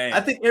 Man, I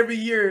think every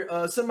year,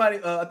 somebody,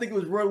 I think it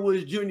was Roy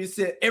Williams Jr.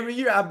 said, every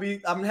year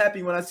I'm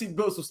happy when I see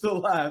Bill Russell still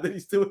alive, that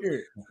he's still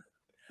here.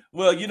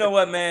 Well, you know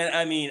what, man?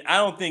 I mean, I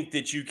don't think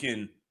that you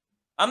can.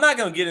 I'm not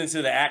going to get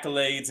into the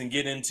accolades and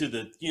get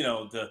into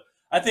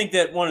I think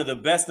that one of the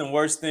best and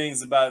worst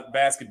things about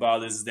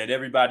basketball is that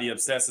everybody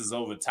obsesses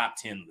over top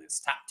 10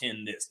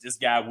 lists. This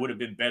guy would have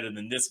been better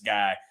than this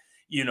guy.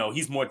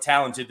 He's more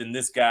talented than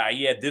this guy.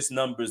 He had this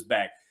numbers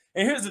back.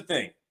 And here's the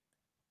thing.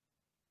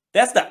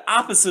 That's the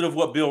opposite of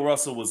what Bill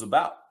Russell was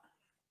about.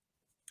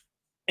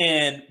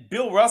 And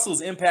Bill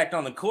Russell's impact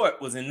on the court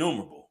was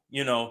innumerable.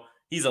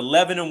 He's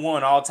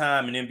 11-1 all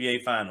time in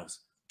NBA Finals,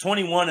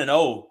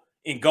 21-0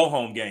 in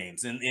go-home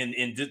games,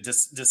 in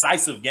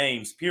decisive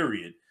games,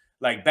 period.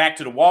 Like back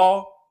to the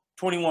wall,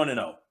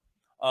 21-0.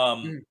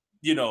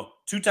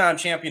 Two-time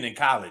champion in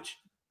college,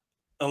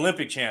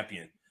 Olympic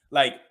champion.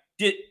 Like,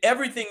 did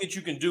everything that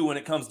you can do when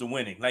it comes to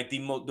winning. Like the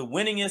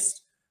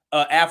winningest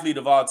athlete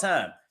of all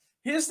time.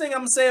 Here's the thing I'm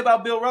going to say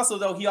about Bill Russell,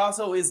 though. He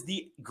also is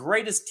the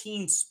greatest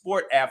team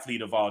sport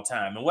athlete of all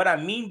time. And what I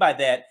mean by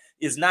that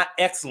is not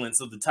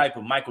excellence of the type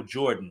of Michael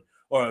Jordan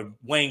or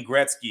Wayne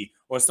Gretzky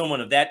or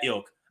someone of that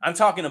ilk. I'm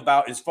talking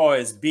about as far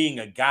as being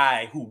a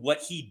guy who what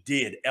he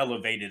did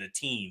elevated a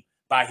team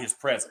by his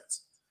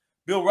presence.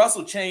 Bill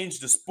Russell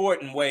changed the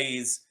sport in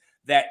ways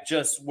that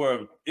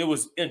it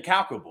was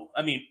incalculable.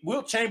 I mean,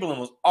 Wilt Chamberlain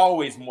was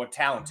always more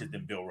talented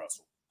than Bill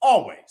Russell.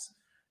 Always.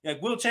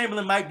 Like Wilt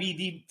Chamberlain might be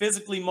the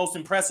physically most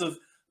impressive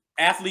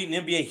athlete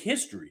in NBA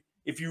history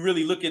if you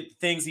really look at the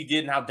things he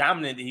did and how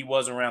dominant he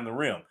was around the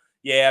rim.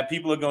 Yeah,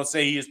 people are gonna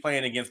say he is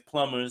playing against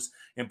plumbers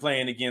and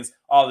playing against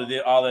all of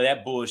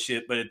that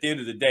bullshit. But at the end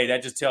of the day,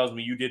 that just tells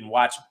me you didn't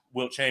watch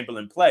Wilt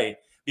Chamberlain play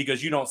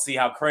because you don't see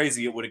how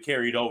crazy it would have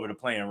carried over to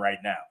playing right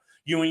now.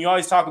 When you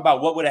always talk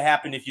about what would have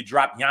happened if you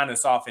dropped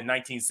Giannis off in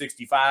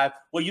 1965,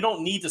 well, you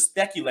don't need to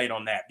speculate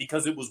on that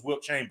because it was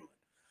Wilt Chamberlain.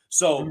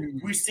 So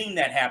we've seen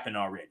that happen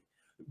already.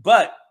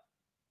 But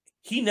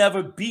he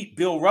never beat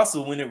Bill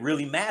Russell when it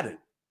really mattered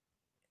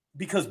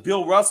because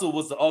Bill Russell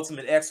was the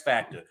ultimate X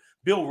factor.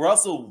 Bill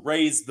Russell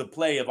raised the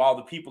play of all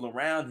the people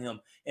around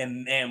him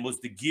and was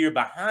the gear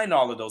behind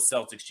all of those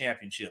Celtics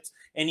championships.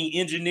 And he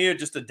engineered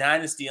just a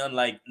dynasty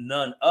unlike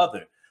none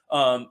other.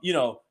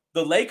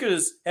 The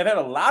Lakers have had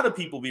a lot of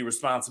people be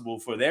responsible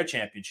for their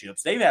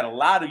championships. They've had a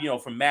lot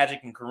of, from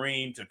Magic and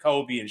Kareem to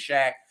Kobe and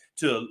Shaq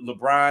to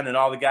LeBron and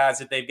all the guys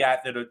that they've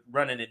got that are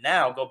running it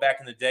now. Go back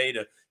in the day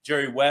to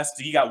Jerry West.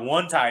 He got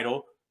one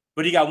title,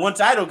 but he got one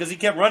title because he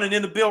kept running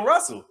into Bill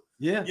Russell.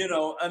 Yeah.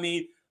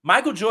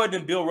 Michael Jordan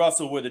and Bill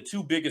Russell were the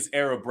two biggest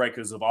era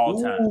breakers of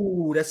all time.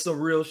 Ooh, that's some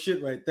real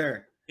shit right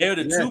there. They're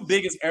the two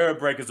biggest era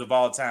breakers of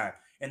all time.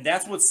 And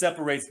that's what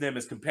separates them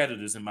as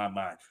competitors in my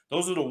mind.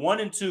 Those are the 1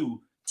 and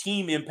 2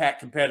 team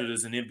impact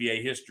competitors in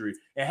NBA history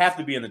and have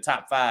to be in the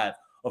top 5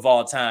 of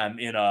all time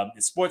in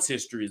sports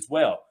history as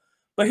well.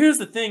 But here's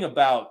the thing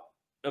about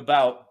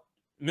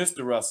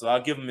Mr. Russell.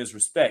 I'll give him his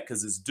respect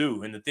because it's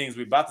due. And the things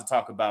we're about to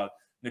talk about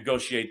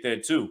negotiate there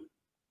too.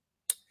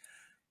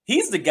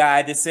 He's the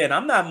guy that said,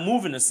 I'm not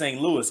moving to St.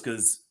 Louis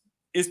because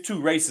it's too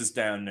racist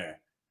down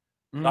there.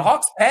 The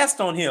Hawks passed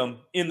on him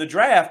in the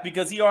draft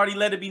because he already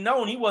let it be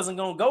known he wasn't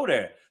going to go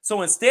there.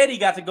 So instead, he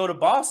got to go to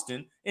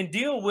Boston and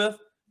deal with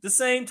the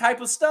same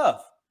type of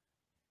stuff.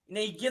 And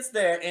then he gets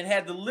there and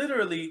had to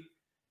literally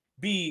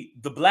be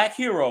the black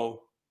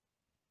hero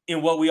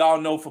in what we all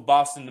know for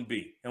Boston to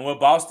be and what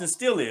Boston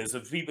still is.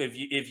 If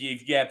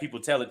you have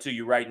people tell it to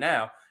you right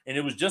now, and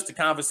it was just a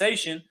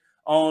conversation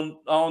on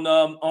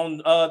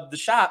the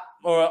shop,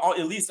 or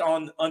at least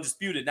on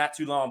Undisputed not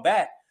too long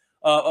back,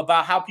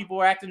 about how people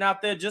were acting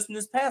out there just in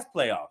this past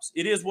playoffs.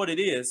 It is what it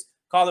is.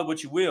 Call it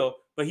what you will,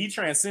 but he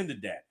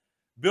transcended that.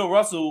 Bill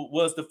Russell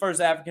was the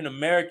first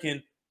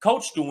African-American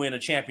coach to win a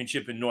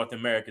championship in North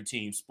America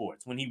team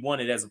sports when he won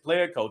it as a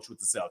player coach with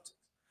the Celtics.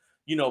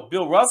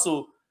 Bill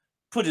Russell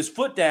put his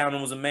foot down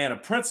and was a man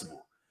of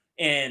principle.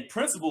 And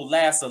principle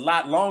lasts a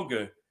lot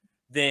longer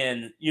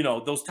than,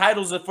 those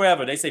titles are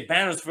forever. They say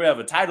banners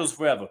forever, titles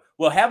forever.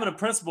 Well, having a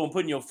principle and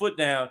putting your foot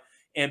down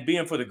and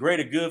being for the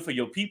greater good for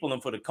your people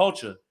and for the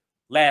culture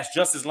lasts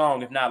just as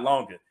long, if not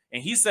longer.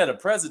 And he set a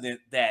precedent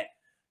that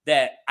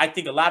I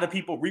think a lot of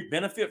people reap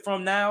benefit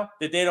from now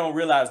that they don't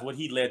realize what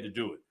he led to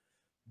do it.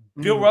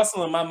 Bill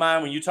Russell, in my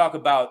mind, when you talk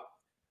about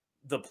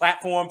the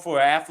platform for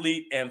an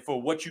athlete and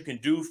for what you can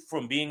do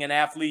from being an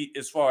athlete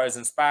as far as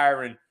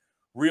inspiring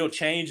real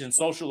change and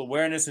social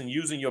awareness and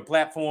using your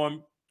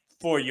platform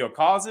for your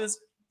causes,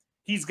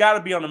 he's got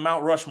to be on the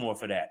Mount Rushmore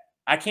for that.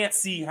 I can't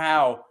see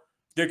how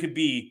there could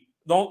be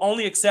 – the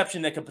only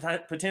exception that could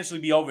potentially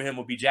be over him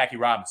would be Jackie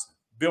Robinson.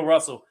 Bill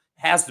Russell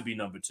has to be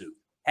number 2.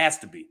 Has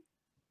to be.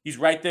 He's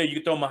right there. You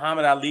can throw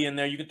Muhammad Ali in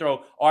there. You can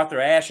throw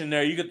Arthur Ashe in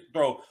there. You can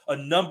throw a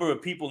number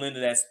of people into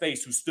that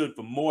space who stood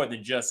for more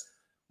than just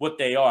what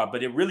they are.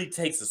 But it really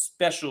takes a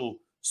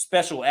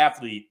special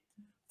athlete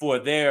for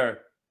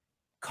their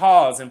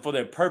cause and for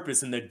their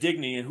purpose and their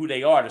dignity and who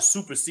they are to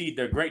supersede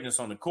their greatness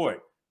on the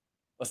court,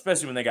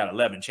 especially when they got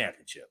 11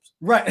 championships.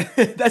 Right.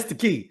 That's the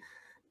key.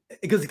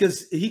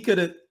 Because he could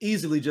have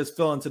easily just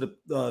fell into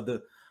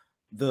the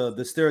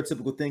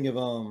stereotypical thing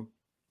of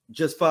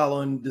just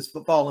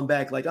falling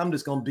back. Like, I'm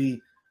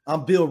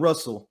Bill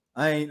Russell.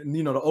 I ain't,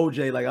 the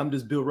OJ, like, I'm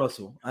just Bill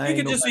Russell. He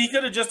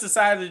could have just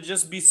decided to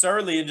just be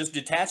surly and just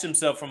detach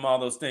himself from all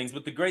those things.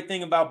 But the great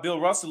thing about Bill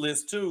Russell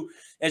is, too,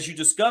 as you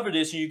discover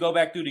this and you go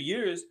back through the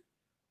years,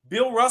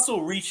 Bill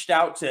Russell reached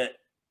out to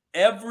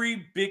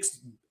every big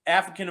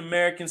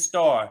African-American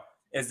star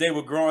as they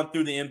were growing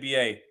through the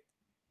NBA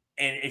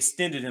and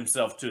extended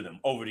himself to them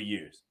over the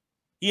years.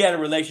 He had a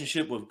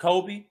relationship with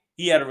Kobe.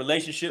 He had a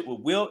relationship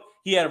with Wilt.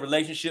 He had a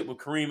relationship with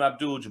Kareem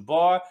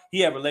Abdul-Jabbar. He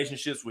had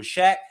relationships with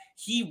Shaq.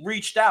 He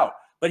reached out,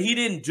 but he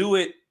didn't do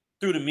it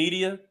through the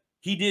media.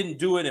 He didn't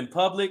do it in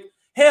public.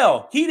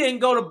 Hell, he didn't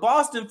go to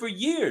Boston for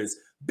years.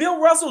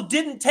 Bill Russell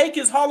didn't take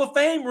his Hall of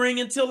Fame ring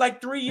until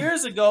like 3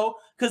 years ago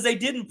because they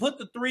didn't put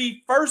the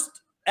 3 first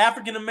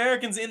African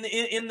Americans in the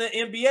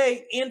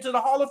NBA into the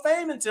Hall of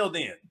Fame until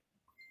then.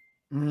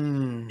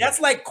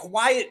 That's like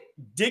quiet,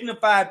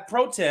 dignified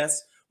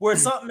protest where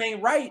something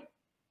ain't right.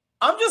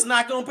 I'm just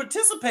not going to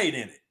participate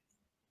in it.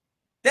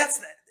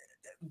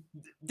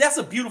 That's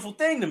a beautiful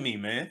thing to me,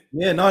 man.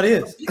 Yeah, no, it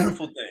is.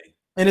 Beautiful thing.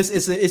 And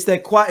it's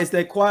that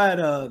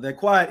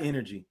quiet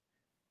energy.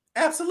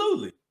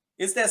 Absolutely.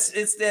 It's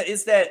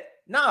that,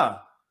 nah,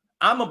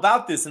 I'm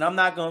about this and I'm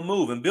not going to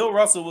move. And Bill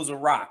Russell was a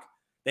rock.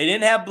 They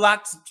didn't have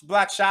block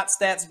shot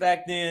stats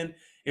back then.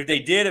 If they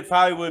did, it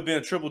probably would have been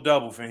a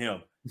triple-double for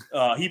him.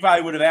 He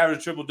probably would have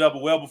averaged a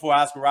triple-double well before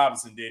Oscar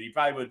Robertson did. He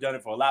probably would have done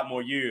it for a lot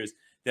more years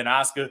than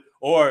Oscar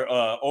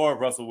or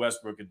Russell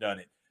Westbrook had done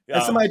it.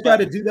 And somebody try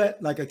to do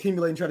that, like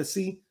accumulate and try to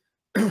see.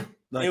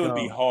 Like, it would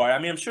be hard. I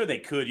mean, I'm sure they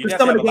could.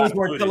 Some of the games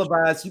weren't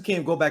televised. You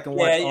can't go back and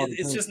watch. Yeah,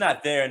 it's just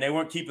not there, and they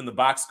weren't keeping the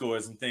box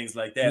scores and things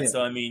like that. Yeah.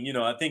 So, I mean,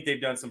 I think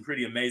they've done some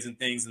pretty amazing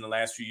things in the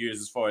last few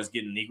years as far as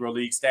getting Negro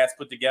League stats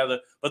put together,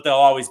 but they'll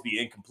always be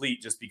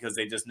incomplete just because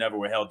they just never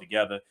were held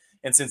together.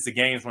 And since the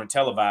games weren't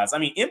televised, I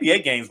mean,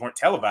 NBA games weren't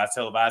televised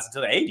until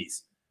the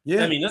 80s.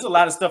 Yeah. I mean, there's a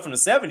lot of stuff from the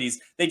 70s.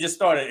 They just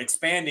started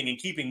expanding and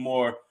keeping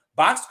more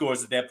box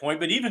scores at that point,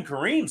 but even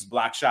Kareem's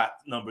block shot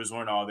numbers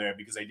weren't all there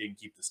because they didn't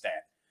keep the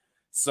stat.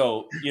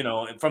 So,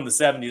 from the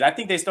 70s, I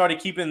think they started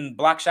keeping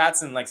block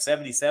shots in like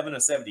 77 or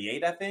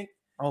 78, I think.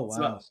 Oh,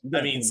 wow. So,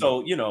 I mean,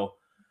 so, you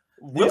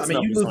losing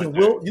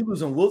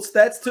Wilt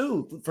stats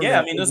too.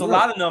 I mean, there's a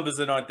lot of numbers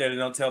that aren't there that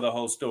don't tell the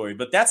whole story.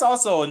 But that's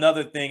also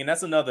another thing, and that's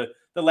the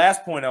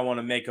last point I want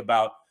to make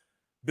about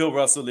Bill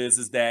Russell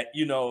is that,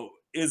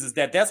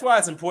 that's why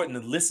it's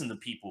important to listen to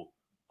people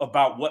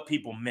about what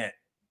people meant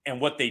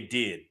and what they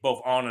did,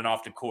 both on and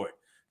off the court.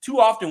 Too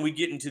often we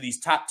get into these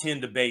top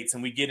 10 debates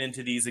and we get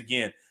into these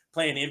again,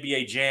 playing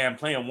NBA Jam,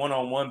 playing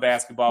one-on-one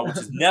basketball, which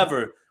is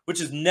never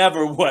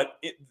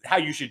how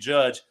you should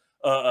judge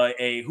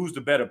who's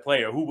the better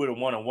player, who would have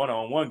won a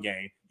one-on-one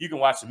game. You can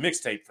watch the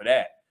mixtape for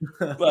that,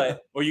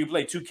 or you can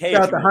play 2K.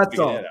 Shout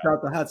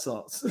the hot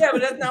sauce. Yeah,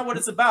 but that's not what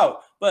it's about.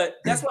 But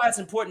that's why it's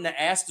important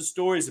to ask the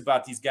stories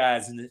about these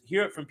guys and to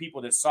hear it from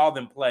people that saw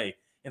them play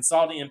and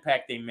saw the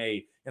impact they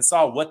made and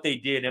saw what they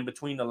did in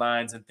between the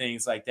lines and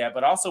things like that,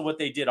 but also what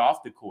they did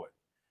off the court.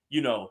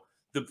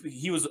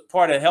 He was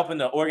part of helping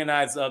to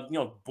organize,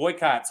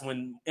 boycotts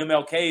when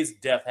MLK's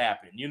death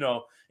happened,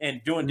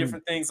 and doing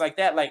different things like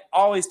that. Like,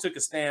 always took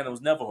a stand and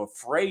was never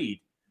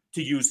afraid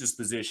to use his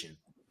position.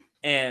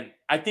 And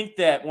I think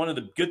that one of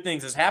the good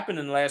things that's happened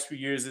in the last few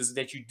years is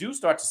that you do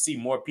start to see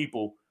more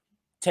people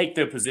take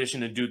their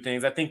position and do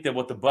things. I think that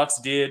what the Bucks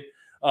did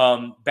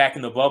back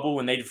in the bubble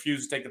when they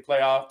refused to take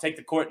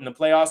the court in the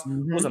playoffs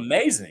was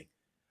amazing.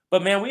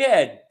 But, man, we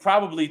had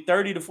probably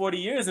 30 to 40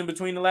 years in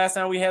between the last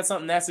time we had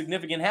something that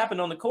significant happen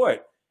on the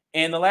court.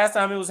 And the last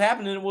time it was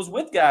happening, it was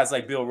with guys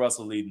like Bill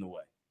Russell leading the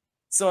way.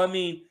 So, I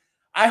mean,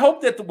 I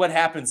hope that what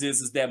happens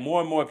is that more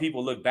and more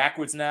people look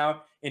backwards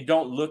now and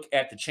don't look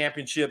at the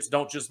championships,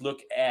 don't just look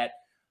at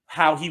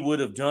how he would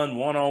have done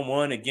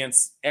one-on-one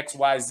against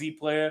XYZ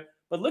player,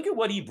 but look at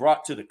what he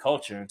brought to the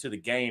culture and to the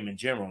game in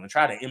general and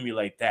try to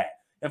emulate that.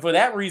 And for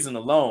that reason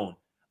alone,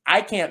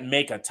 I can't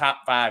make a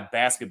top 5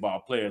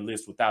 basketball player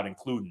list without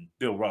including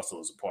Bill Russell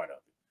as a part of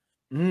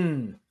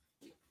it.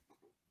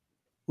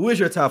 Who is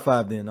your top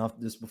 5 then, off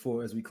this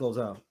before as we close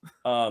out?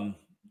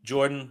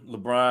 Jordan,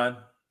 LeBron,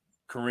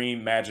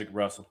 Kareem, Magic,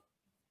 Russell.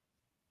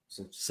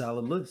 So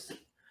solid list.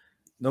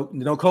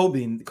 No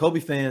Kobe.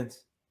 Kobe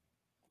fans.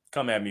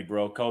 Come at me,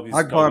 bro. Kobe's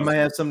might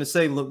have something to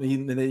say. Look, he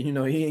ain't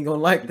gonna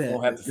like that. You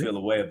don't have to feel a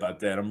way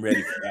about that. I'm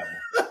ready for that one.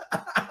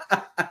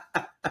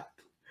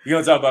 You're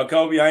going to talk about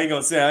Kobe? I ain't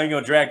going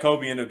to drag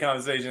Kobe into a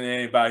conversation. It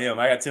ain't about him.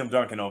 I got Tim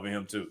Duncan over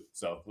him, too.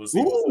 So we'll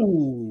see.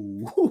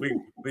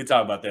 We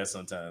talk about that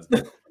sometimes.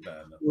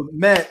 Well,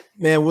 Matt,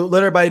 man, we'll let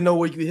everybody know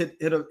where you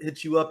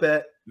hit you up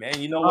at.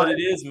 Man, you know what it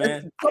is,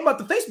 man. Talk about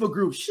the Facebook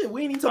group. Shit,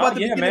 we ain't even talk about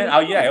the man.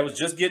 I was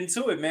just getting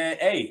to it, man.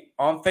 Hey,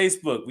 on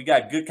Facebook, we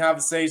got good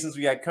conversations.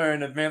 We got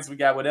current events. We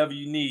got whatever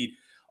you need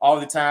all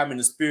the time in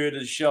the spirit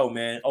of the show,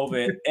 man, over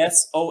at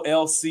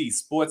SOLC,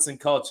 Sports and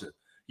Culture.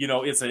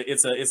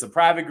 It's a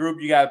private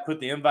group. You got to put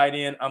the invite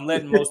in. I'm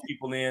letting most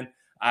people in.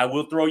 I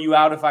will throw you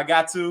out if I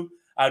got to.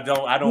 I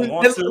don't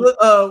want to.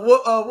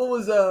 What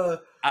was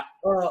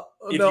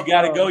if you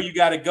gotta go, you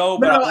gotta go.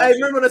 But I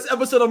remember this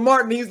episode of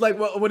Martin. He's like,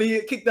 when he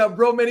kicked out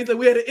Bro Man, he's like,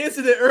 we had an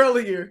incident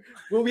earlier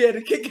when we had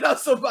to kick out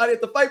somebody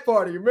at the fight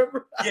party.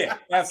 Remember? Yeah,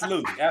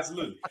 absolutely.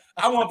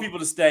 I want people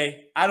to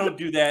stay. I don't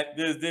do that.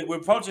 We're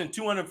approaching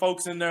 200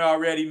 folks in there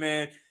already,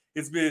 man.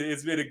 It's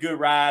been a good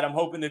ride. I'm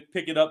hoping to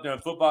pick it up during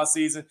football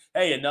season.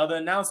 Hey, another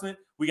announcement.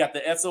 We got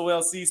the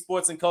SOLC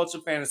Sports and Culture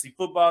Fantasy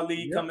Football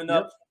League coming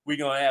up. We're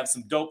going to have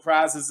some dope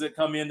prizes that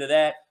come into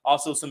that.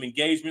 Also some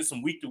engagement,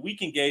 some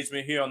week-to-week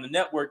engagement here on the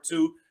network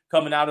too,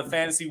 coming out of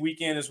Fantasy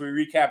Weekend as we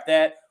recap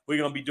that. We're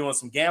going to be doing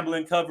some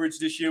gambling coverage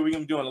this year. We're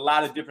going to be doing a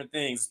lot of different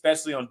things,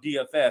 especially on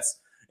DFS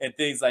and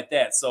things like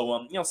that.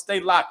 So, stay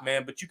locked,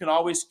 man. But you can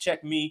always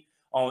check me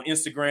on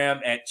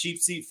Instagram at Cheap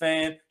Seat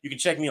Fan. You can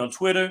check me on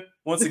Twitter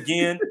once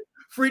again.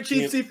 Free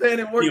Cheap Seat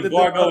Fan and work. The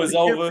embargo is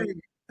over.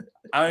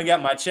 I ain't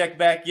got my check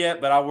back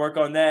yet, but I'll work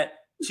on that.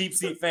 Cheap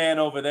Seat Fan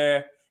over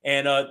there.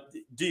 And let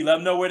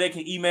them know where they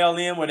can email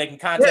in, where they can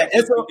contact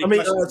us.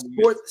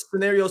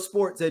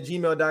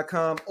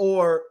 Scenariosports@gmail.com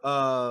or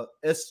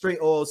straight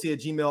OLC at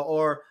Gmail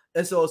or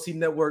SOLC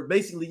Network.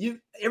 Basically,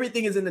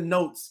 everything is in the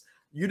notes.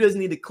 You just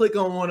need to click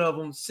on one of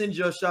them, send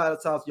your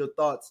shout outs, your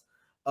thoughts,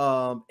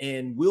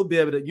 and we'll be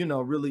able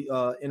to, really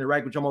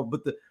interact with you.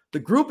 But the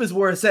group is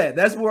where it's at.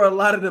 That's where a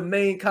lot of the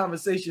main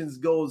conversations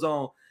goes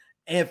on.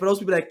 And for those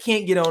people that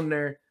can't get on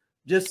there,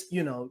 just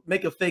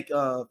make a fake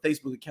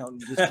Facebook account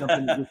and just jump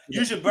in.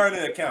 You should burn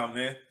an account,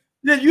 man.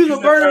 Yeah, use a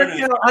burner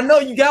account. I know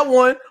you got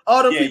one.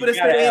 All the people that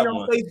say they ain't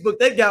on Facebook,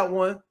 they got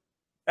one.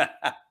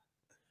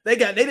 They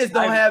just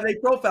don't have their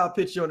profile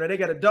picture on there. They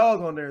got a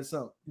dog on there or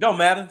something. Don't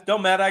matter.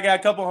 I got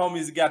a couple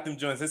homies that got them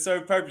joints. They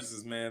serve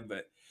purposes, man.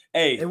 But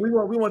hey, and we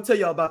won't tell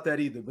y'all about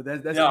that either. But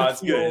that's no,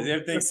 it's good.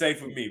 Everything's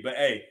safe with me. But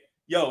hey,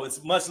 yo,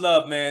 it's much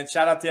love, man.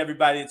 Shout out to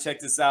everybody that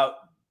checked this out.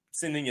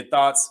 Send in your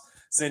thoughts.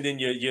 Send in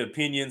your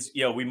opinions.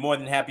 Yo, we're more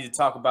than happy to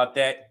talk about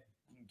that.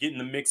 Get in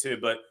the mix here.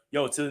 But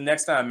yo, till the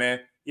next time,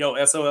 man. Yo,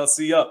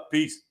 SOLC up.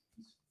 Peace.